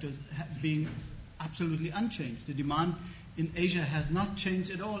factors being absolutely unchanged. The demand in Asia has not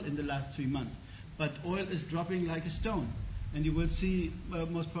changed at all in the last 3 months, but oil is dropping like a stone, and you will see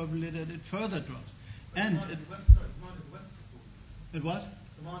most probably that it further drops. And demand in the West is at what?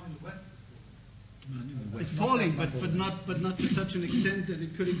 Demand in the West. It's falling, but not to such an extent that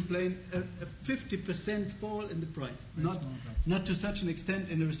it could explain a 50% fall in the price. Not to such an extent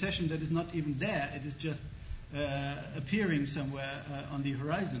in a recession that is not even there. It is just appearing somewhere on the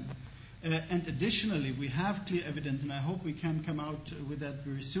horizon. And additionally, we have clear evidence, and I hope we can come out with that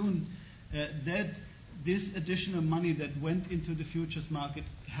very soon, that this additional money that went into the futures market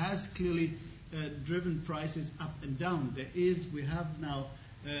has clearly driven prices up and down. We have now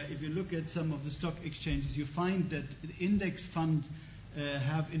if you look at some of the stock exchanges, you find that index funds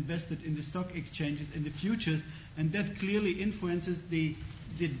have invested in the stock exchanges and the futures, and that clearly influences the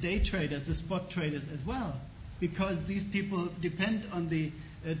day traders, the spot traders as well, because these people depend on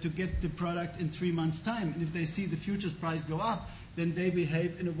to get the product in 3 months' time, and if they see the futures price go up, then they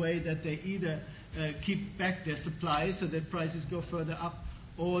behave in a way that they either keep back their supply so that prices go further up,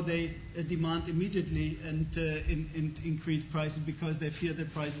 or they demand immediately and increase prices because they fear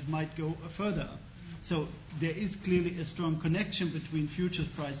that prices might go further up. So there is clearly a strong connection between futures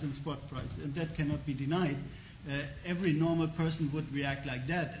price and spot price, and that cannot be denied. Every normal person would react like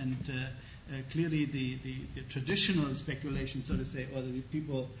that, and clearly the traditional speculation, so to say, or the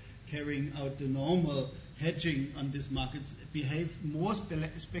people carrying out the normal hedging on these markets behave more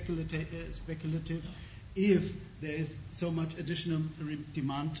speculative if there is so much additional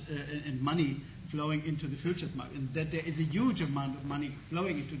demand and money flowing into the futures market. And that there is a huge amount of money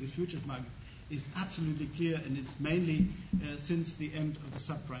flowing into the futures market is absolutely clear, and it's mainly since the end of the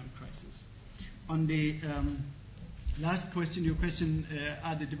subprime crisis. On the last question, your question,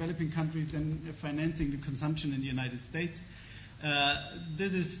 are the developing countries then financing the consumption in the United States?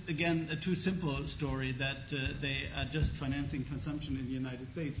 This is, again, a too simple story that they are just financing consumption in the United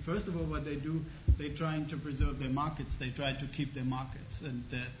States. First of all, what they do, they're trying to preserve their markets. They try to keep their markets. And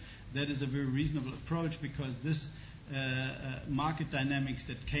that is a very reasonable approach, because this market dynamics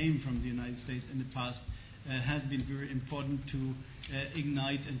that came from the United States in the past has been very important to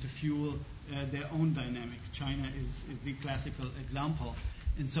ignite and to fuel their own dynamics. China is the classical example.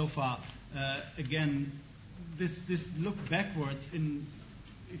 And so far, again, this look backwards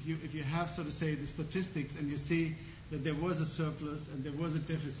if you have, so to say, the statistics and you see that there was a surplus and there was a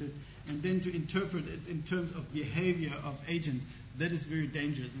deficit, and then to interpret it in terms of behavior of agents, that is very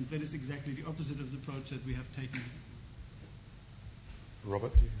dangerous, and that is exactly the opposite of the approach that we have taken.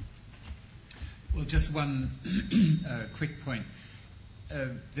 Robert? Well, just one quick point.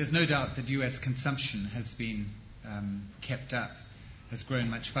 There's no doubt that U.S. consumption has been kept up, has grown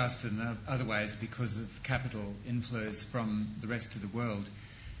much faster than otherwise because of capital inflows from the rest of the world.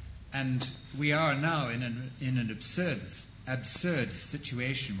 And we are now in an absurd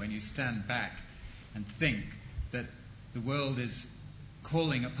situation when you stand back and think that the world is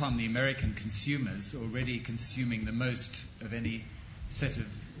calling upon the American consumers, already consuming the most of any set of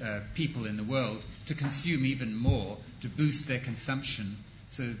people in the world, to consume even more, to boost their consumption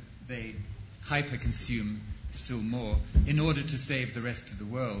so they hyper-consume still more in order to save the rest of the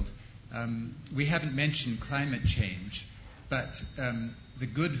world. We haven't mentioned climate change, but the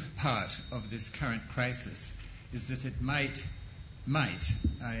good part of this current crisis is that it might,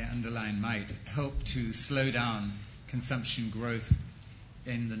 I underline might, help to slow down consumption growth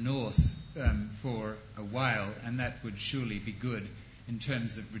in the north for a while, and that would surely be good in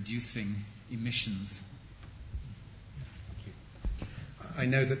terms of reducing emissions. I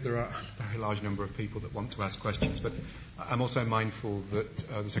know that there are a very large number of people that want to ask questions, but I'm also mindful that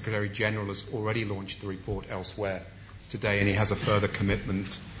the Secretary-General has already launched the report elsewhere today, and he has a further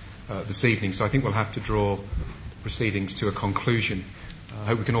commitment this evening. So I think we'll have to draw proceedings to a conclusion. I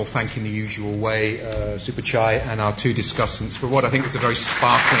hope we can all thank in the usual way Super Chai and our two discussants for what I think was a very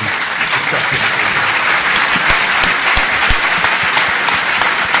sparkling discussion.